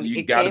income.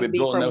 You got to be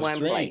building those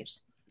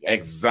streams.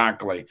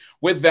 Exactly.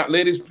 With that,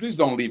 ladies, please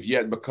don't leave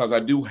yet, because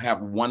I do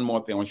have one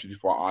more thing I want you to do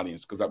for our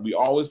audience, because we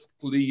always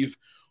leave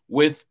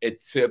with a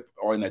tip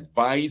or an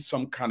advice,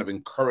 some kind of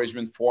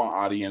encouragement for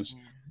our audience.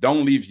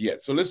 Don't leave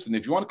yet. So listen,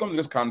 if you want to come to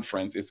this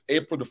conference, it's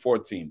April the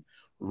 14th.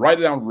 Write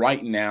it down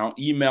right now.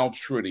 Email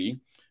Trudy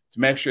to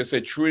make sure,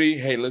 say, Trudy,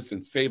 hey,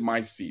 listen, save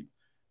my seat.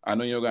 I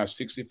know you're going to have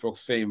 60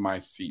 folks save my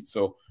seat.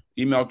 So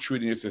email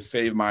Trudy and say,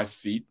 save my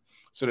seat,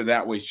 so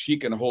that way she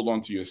can hold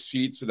on to your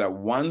seat, so that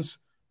once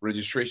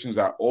registrations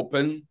are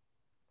open,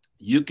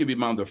 you can be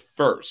among the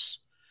first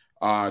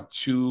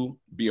to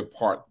be a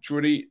part.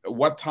 Trudy,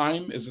 what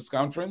time is this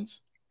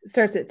conference? It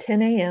starts at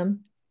 10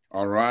 a.m.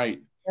 All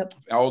right. Yep.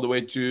 All the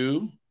way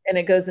to? And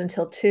it goes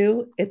until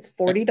 2. It's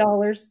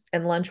 $40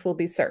 and lunch will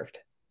be served.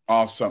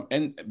 Awesome.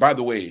 And by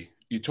the way,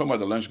 you told me what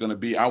the lunch is going to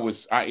be. I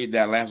ate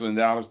that last one in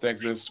Dallas,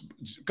 Texas.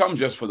 Come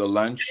just for the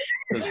lunch.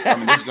 I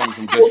mean, this is going to be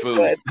some good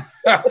food.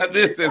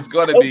 This is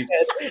going to be,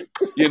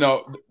 you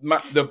know,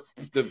 the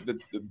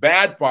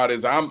bad part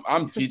is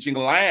I'm teaching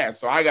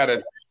last, so I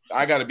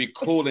gotta be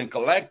cool and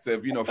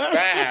collective, you know,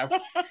 fast.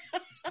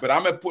 But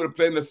I'm gonna put a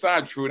plate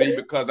aside, Trudy,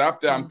 because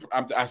after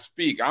I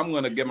speak, I'm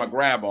gonna get my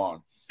grab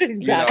on.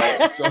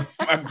 Exactly. You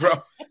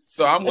know,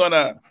 so I'm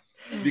gonna.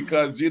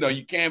 Because, you know,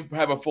 you can't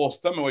have a full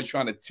stomach when you're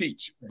trying to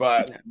teach,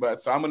 but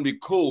so I'm going to be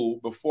cool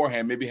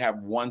beforehand, maybe have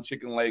one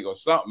chicken leg or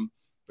something.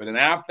 But then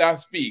after I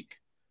speak,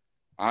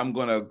 I'm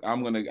going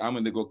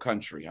to go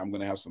country. I'm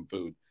going to have some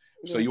food.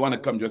 So you want to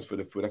come just for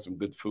the food. That's some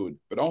good food.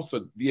 But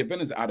also the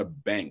event is at a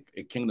bank,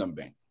 a Kingdom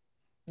Bank.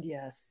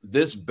 Yes.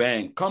 This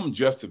bank, come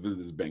just to visit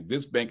this bank.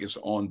 This bank is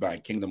owned by a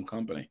Kingdom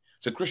company.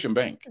 It's a Christian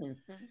bank.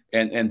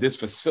 And this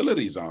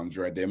facility,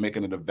 Zondra, they're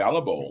making it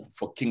available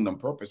for Kingdom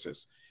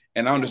purposes.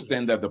 And I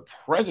understand that the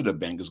president of the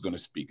bank is going to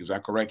speak. Is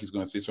that correct? He's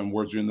going to say some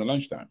words during the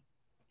lunchtime.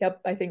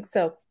 Yep, I think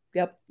so.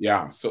 Yep.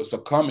 Yeah. So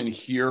come and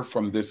hear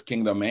from this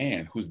Kingdom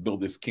man who's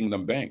built this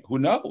Kingdom bank. Who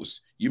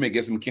knows? You may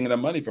get some Kingdom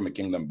money from a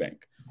Kingdom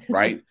bank,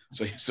 right?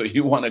 so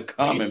you want to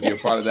come and be a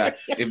part of that.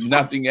 If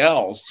nothing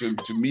else, to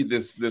meet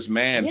this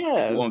man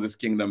who owns this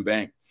Kingdom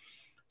bank.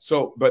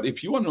 So, but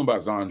if you want to know about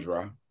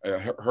Zondra,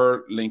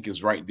 her link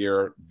is right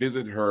there.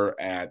 Visit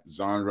her at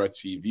Zondra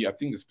TV. I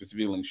think the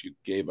specific link she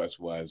gave us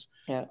was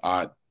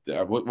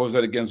what was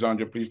that again,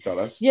 Zondra? Please tell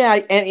us. Yeah,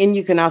 and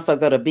you can also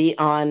go to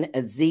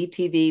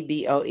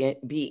BeOnZTV,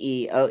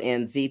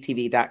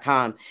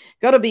 BeOnZTV.com.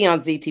 Go to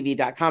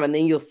BeOnZTV.com, and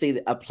then you'll see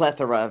a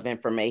plethora of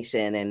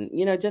information and,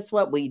 you know, just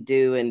what we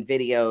do and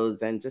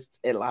videos and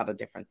just a lot of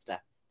different stuff.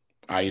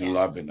 I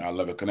love it. I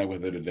love it. Connect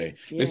with her today.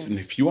 Listen,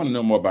 if you want to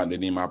know more about the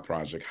Nehemiah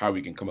Project, how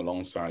we can come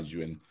alongside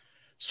you and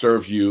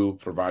serve you,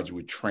 provide you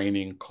with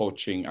training,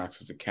 coaching,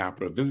 access to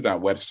capital, visit our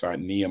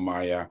website,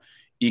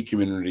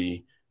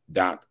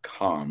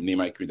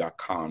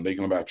 NehemiahEcommunity.com. They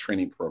can learn about a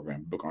training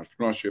program, book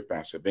entrepreneurship,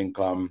 passive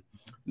income,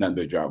 non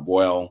job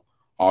well,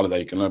 all of that.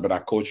 You can learn about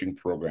our coaching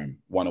program,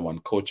 one-on-one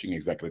coaching,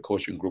 executive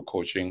coaching, group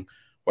coaching,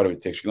 whatever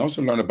it takes. You can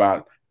also learn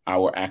about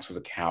our access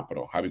to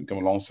capital, how we can come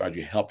alongside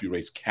you, help you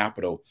raise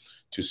capital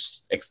to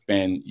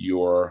expand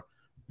your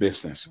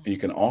business. And you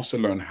can also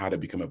learn how to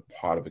become a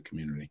part of a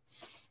community.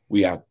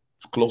 We are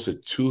close to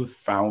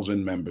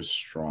 2,000 members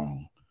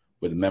strong,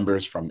 with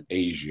members from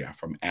Asia,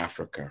 from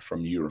Africa,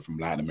 from Europe, from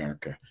Latin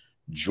America.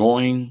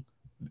 Join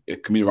a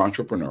community of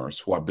entrepreneurs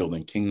who are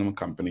building Kingdom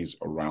companies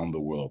around the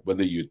world.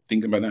 Whether you're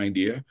thinking about an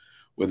idea,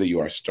 whether you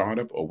are a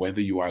startup, or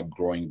whether you are a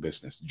growing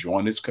business,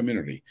 join this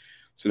community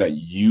so that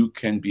you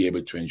can be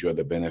able to enjoy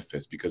the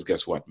benefits. Because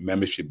guess what?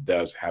 Membership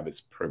does have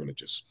its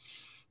privileges.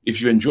 If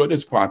you enjoy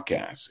this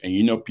podcast and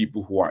you know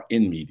people who are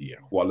in media,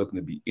 who are looking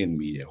to be in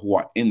media, who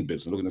are in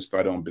business, looking to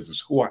start their own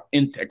business, who are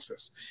in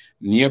Texas,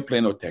 near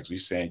Plano, Texas, you're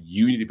saying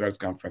you need to be part of this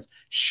conference,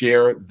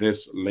 share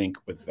this link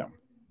with them.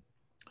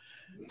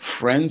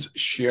 Friends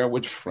share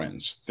with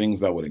friends things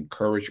that would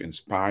encourage,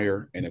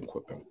 inspire, and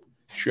equip them.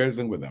 Share this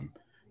link with them.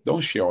 Don't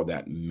share all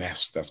that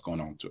mess that's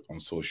going on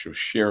social.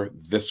 Share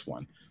this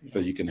one so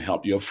you can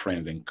help your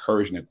friends,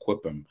 encourage and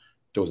equip them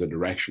towards a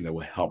direction that will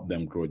help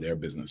them grow their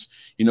business.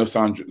 You know,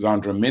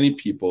 Zondra, many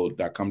people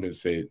that come to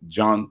say,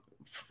 John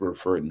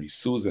referred me,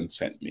 Susan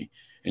sent me.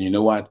 And you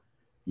know what?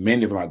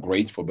 Many of them are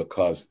grateful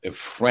because a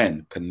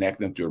friend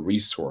connected them to a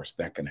resource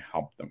that can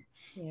help them.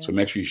 So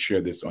make sure you share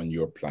this on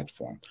your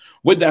platform.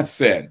 With that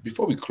said,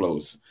 before we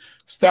close,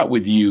 start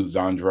with you,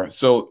 Zondra.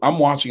 So I'm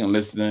watching and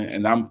listening,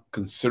 and I'm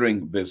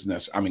considering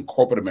business. I'm in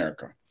corporate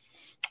America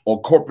or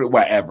corporate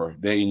wherever.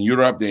 They're in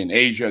Europe, they're in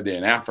Asia, they're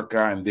in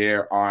Africa, and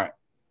they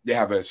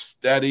have a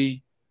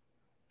steady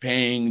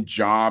paying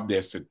job.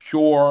 They're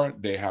secure.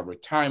 They have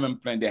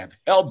retirement plan. They have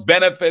health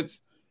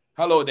benefits.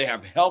 Hello, they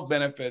have health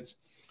benefits.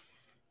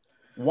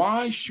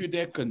 Why should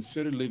they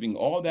consider leaving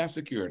all that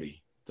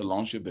security to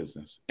launch a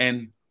business?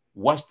 And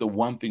what's the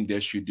one thing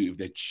they should do if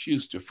they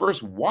choose to?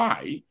 First,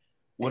 why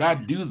would I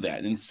do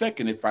that? And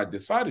second, if I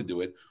decide to do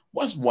it,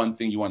 what's one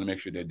thing you want to make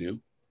sure they do?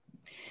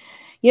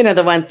 You know,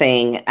 the one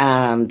thing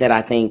that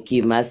I think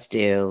you must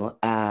do,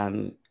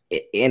 and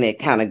it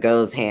kind of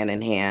goes hand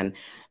in hand,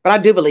 but I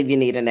do believe you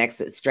need an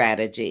exit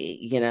strategy.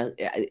 You know,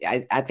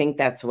 I think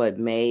that's what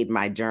made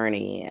my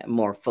journey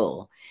more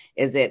full,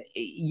 is that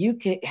you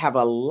can have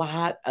a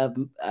lot of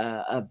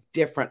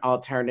different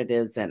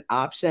alternatives and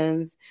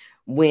options,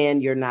 when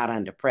you're not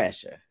under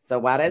pressure. So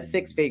while that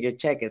six-figure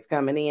check is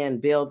coming in,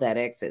 build that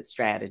exit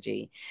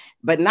strategy.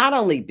 But not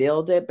only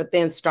build it, but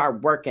then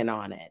start working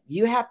on it.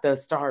 You have to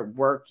start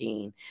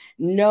working.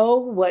 Know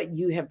what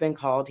you have been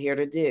called here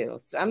to do.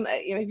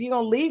 If you're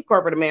going to leave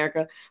corporate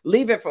America,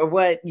 leave it for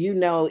what you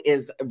know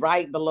is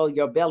right below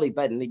your belly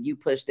button that you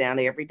push down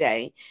every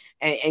day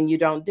and you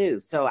don't do.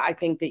 So I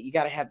think that you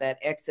got to have that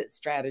exit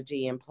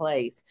strategy in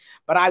place.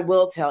 But I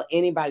will tell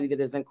anybody that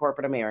is in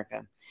corporate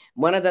America,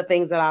 one of the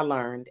things that I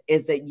learned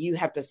is that you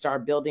have to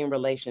start building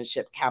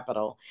relationship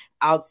capital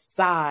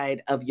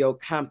outside of your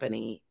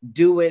company.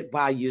 Do it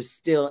while you're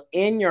still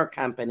in your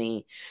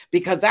company,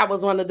 because that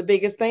was one of the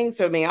biggest things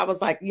for me. I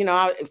was like,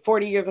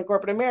 40 years in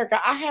corporate America,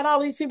 I had all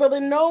these people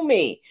that know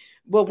me.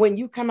 Well, when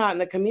you come out in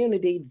the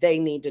community, they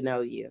need to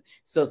know you.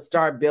 So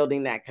start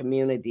building that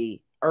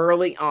community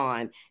early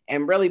on.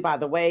 And really, by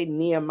the way,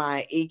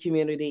 Nehemiah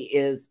E-Community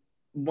is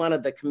one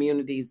of the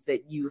communities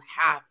that you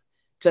have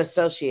to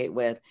associate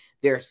with.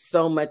 There's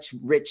so much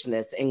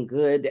richness and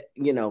good,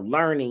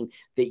 learning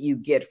that you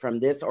get from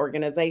this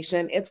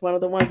organization. It's one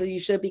of the ones that you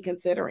should be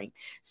considering.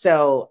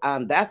 So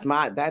that's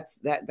my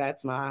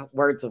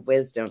words of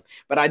wisdom.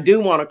 But I do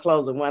want to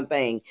close with one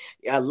thing.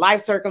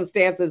 Life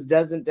circumstances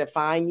doesn't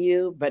define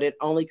you, but it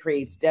only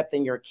creates depth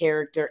in your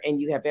character, and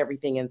you have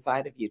everything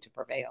inside of you to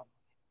prevail.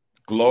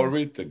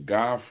 Glory to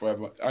God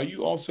forever. Are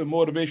you also a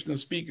motivational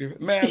speaker?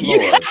 Man,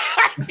 Lord.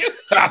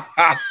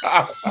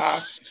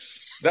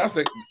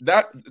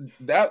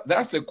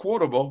 That's a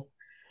quotable.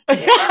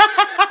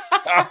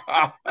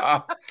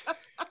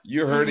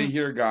 You heard it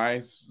here,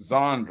 guys.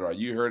 Zondra,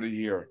 you heard it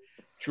here.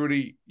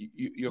 Trudy,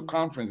 your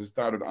conference has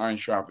started Iron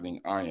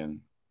Sharpening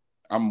Iron.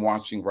 I'm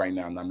watching right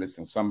now and I'm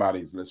listening.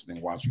 Somebody's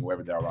listening, watching,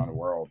 wherever they are around the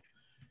world.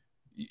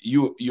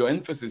 Your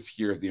emphasis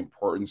here is the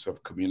importance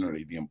of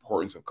community, the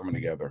importance of coming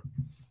together.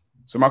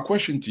 So my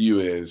question to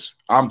you is,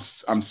 I'm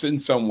sitting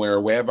somewhere,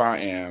 wherever I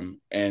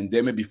am, and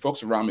there may be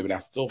folks around me, but I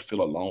still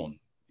feel alone.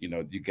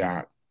 You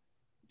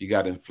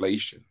got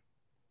inflation,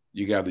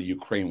 you got the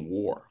Ukraine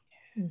war,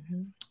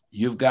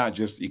 you've got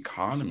just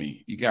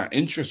economy, you got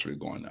interest rate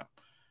going up.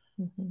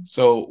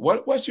 So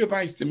what's your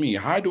advice to me?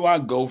 How do I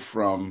go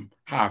from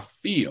how I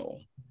feel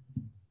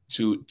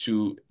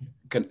to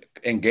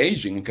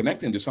engaging and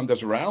connecting to something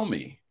that's around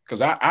me?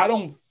 Because I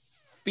don't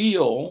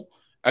feel,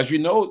 as you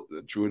know,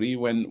 Trudy,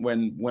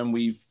 when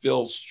we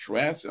feel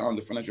stress and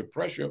under financial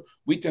pressure,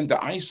 we tend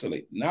to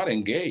isolate, not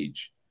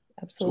engage.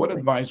 Absolutely. So what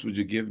advice would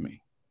you give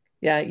me?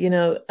 Yeah,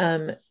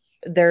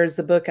 there's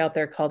a book out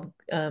there called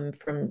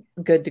From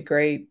Good to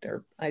Great,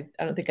 or I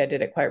don't think I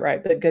did it quite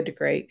right, but Good to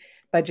Great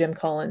by Jim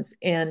Collins.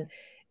 And,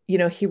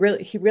 he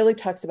really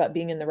talks about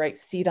being in the right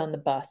seat on the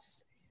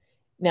bus.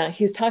 Now,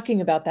 he's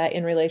talking about that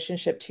in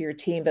relationship to your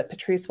team. But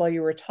Patrice, while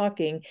you were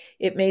talking,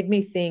 it made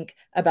me think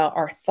about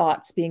our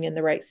thoughts being in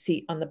the right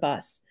seat on the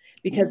bus.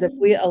 Because if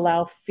we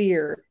allow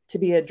fear to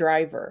be a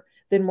driver,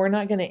 then we're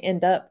not going to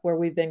end up where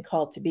we've been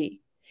called to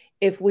be.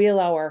 If we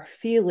allow our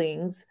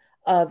feelings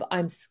of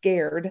I'm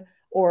scared,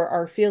 or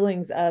our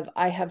feelings of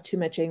I have too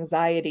much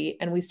anxiety,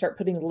 and we start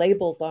putting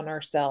labels on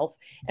ourselves,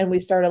 and we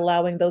start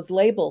allowing those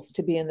labels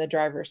to be in the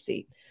driver's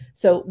seat.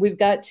 So we've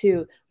got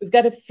to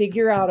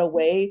figure out a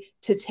way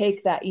to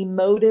take that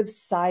emotive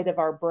side of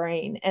our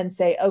brain and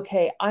say,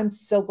 okay, I'm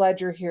so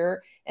glad you're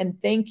here,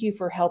 and thank you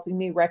for helping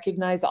me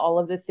recognize all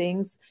of the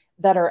things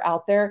that are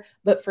out there.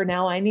 But for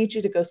now, I need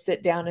you to go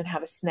sit down and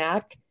have a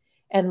snack.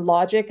 And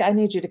logic, I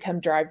need you to come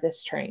drive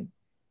this train.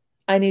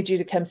 I need you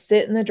to come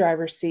sit in the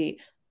driver's seat.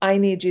 I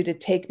need you to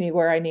take me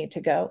where I need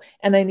to go.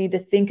 And I need to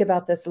think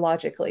about this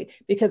logically,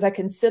 because I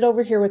can sit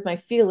over here with my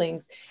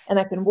feelings and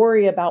I can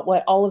worry about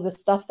what all of the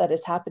stuff that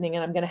is happening,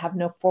 and I'm going to have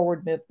no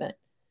forward movement.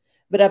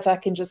 But if I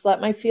can just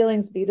let my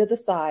feelings be to the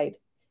side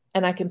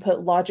and I can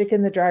put logic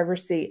in the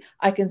driver's seat,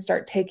 I can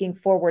start taking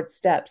forward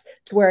steps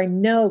to where I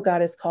know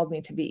God has called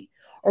me to be,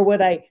 or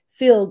what I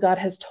feel God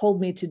has told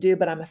me to do,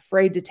 but I'm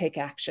afraid to take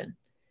action.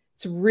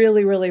 It's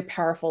really, really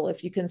powerful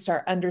if you can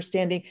start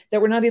understanding that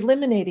we're not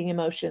eliminating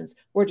emotions.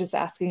 We're just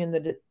asking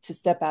them to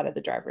step out of the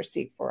driver's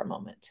seat for a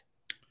moment.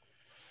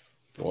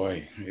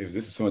 Boy, if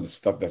this is some of the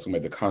stuff that's going to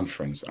make the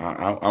conference,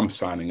 I'm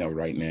signing up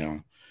right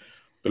now.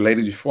 But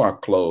ladies, before I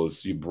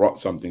close, you brought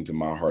something to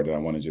my heart that I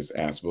want to just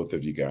ask both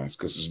of you guys.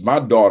 Because as my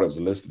daughter's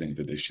listening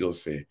to this, she'll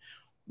say,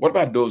 what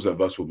about those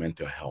of us with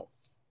mental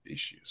health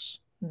issues?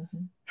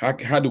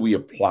 How do we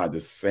apply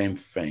the same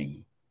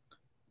thing?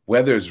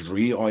 Whether it's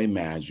real or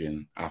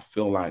imagined, I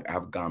feel like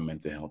I've got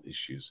mental health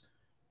issues.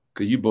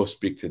 Could you both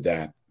speak to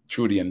that,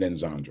 Trudy and then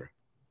Zondra?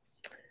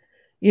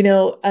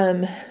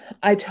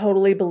 I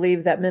totally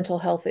believe that mental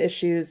health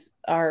issues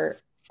are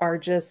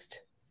just,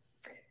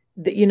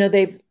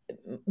 they've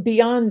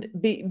beyond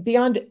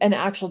an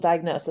actual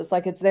diagnosis,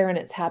 like it's there and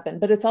it's happened,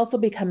 but it's also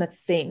become a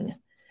thing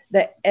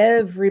that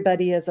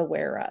everybody is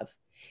aware of.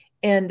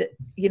 And,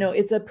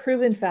 it's a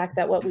proven fact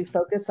that what we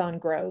focus on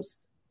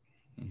grows.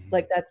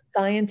 Like that's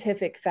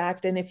scientific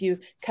fact. And if you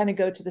kind of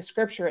go to the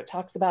scripture, it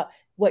talks about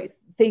what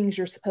things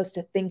you're supposed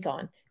to think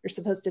on. You're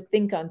supposed to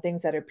think on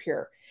things that are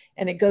pure.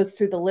 and it goes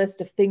through the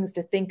list of things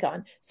to think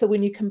on. So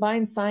when you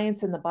combine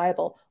science and the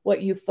Bible,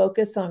 what you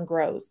focus on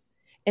grows.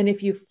 And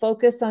if you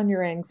focus on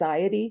your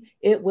anxiety,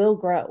 it will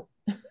grow.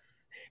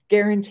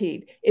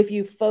 Guaranteed. If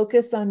you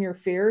focus on your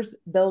fears,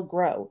 they'll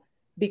grow,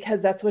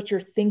 because that's what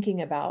you're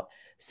thinking about.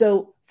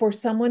 So for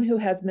someone who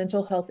has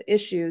mental health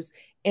issues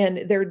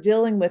and they're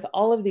dealing with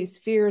all of these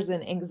fears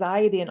and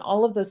anxiety and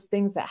all of those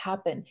things that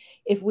happen,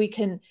 if we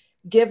can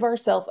give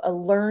ourselves a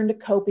learned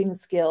coping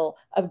skill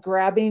of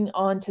grabbing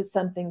onto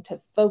something to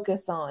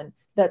focus on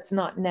that's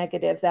not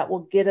negative, that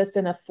will get us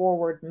in a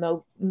forward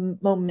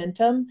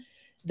momentum,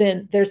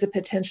 then there's a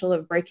potential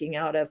of breaking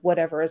out of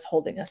whatever is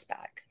holding us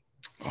back.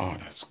 Oh,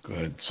 that's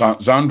good.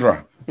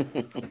 Zondra.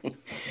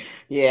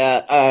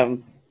 Yeah.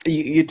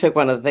 You took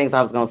one of the things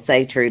I was going to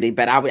say, Trudy,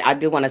 but I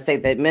do want to say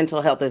that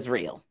mental health is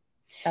real.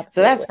 Absolutely.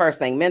 So that's the first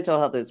thing. Mental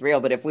health is real.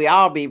 But if we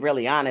all be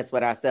really honest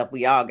with ourselves,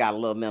 we all got a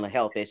little mental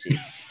health issue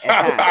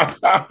at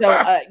times.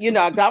 So, you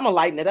know, I'm going to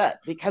lighten it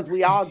up, because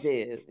we all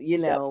do, you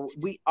know,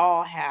 we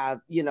all have,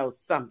 you know,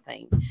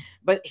 something.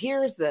 But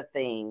here's the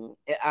thing.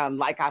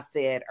 Like I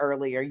said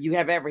earlier, you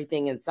have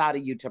everything inside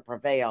of you to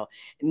prevail.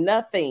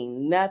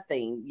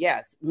 Nothing.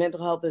 Yes,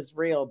 mental health is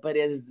real, but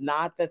it's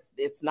not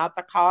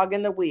the cog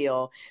in the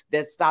wheel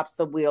that stops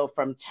the wheel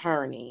from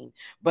turning.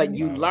 But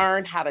you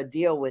learn how to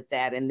deal with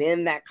that. And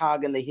then that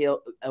cog in the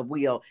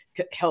wheel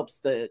helps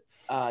the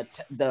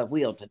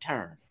wheel to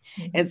turn.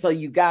 And so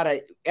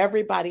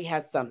everybody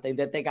has something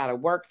that they got to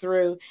work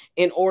through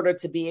in order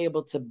to be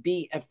able to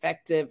be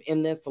effective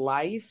in this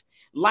life.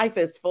 Life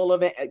is full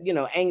of, you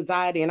know,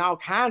 anxiety and all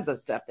kinds of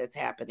stuff that's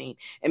happening.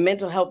 And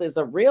mental health is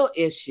a real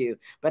issue.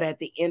 But at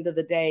the end of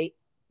the day,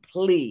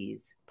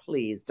 please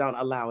don't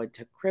allow it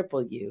to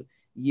cripple you.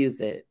 Use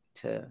it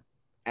to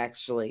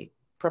actually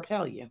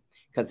propel you,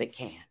 because it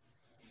can.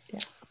 Yeah.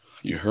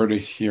 You heard it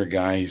here,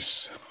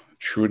 guys.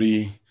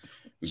 Trudy,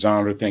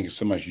 Zondra, thank you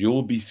so much.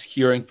 You'll be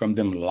hearing from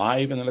them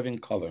live in living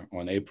color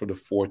on April the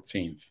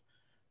 14th.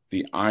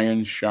 The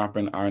Iron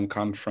Sharpen Iron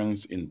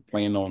Conference in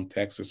Plano,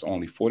 Texas,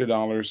 only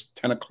 $40,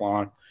 10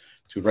 o'clock.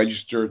 To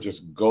register,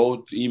 just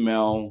go to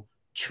email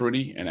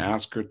Trudy and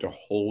ask her to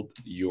hold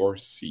your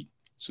seat.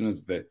 As soon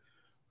as the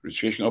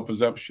registration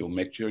opens up, she'll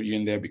make sure you're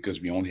in there,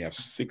 because we only have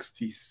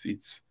 60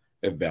 seats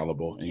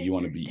available, and you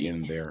want to be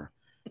in there.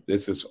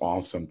 This is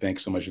awesome.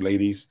 Thanks so much,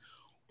 ladies.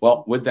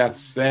 Well, with that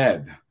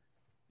said,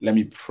 let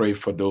me pray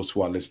for those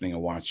who are listening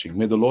and watching.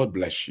 May the Lord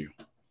bless you.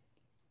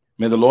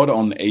 May the Lord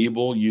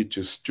enable you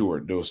to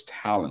steward those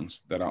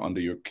talents that are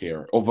under your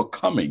care,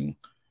 overcoming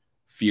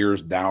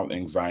fears, doubt,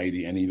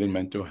 anxiety, and even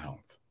mental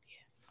health.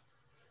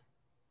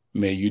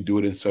 May you do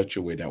it in such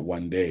a way that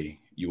one day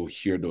you will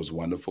hear those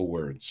wonderful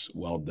words,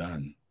 "Well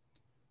done,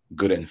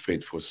 good and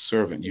faithful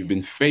servant. You've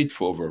been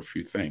faithful over a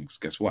few things."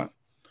 Guess what?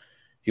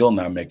 He'll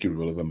now make you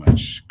rule over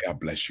much. God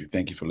bless you.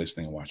 Thank you for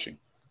listening and watching.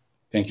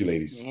 Thank you,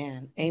 ladies.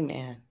 Amen.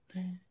 Amen.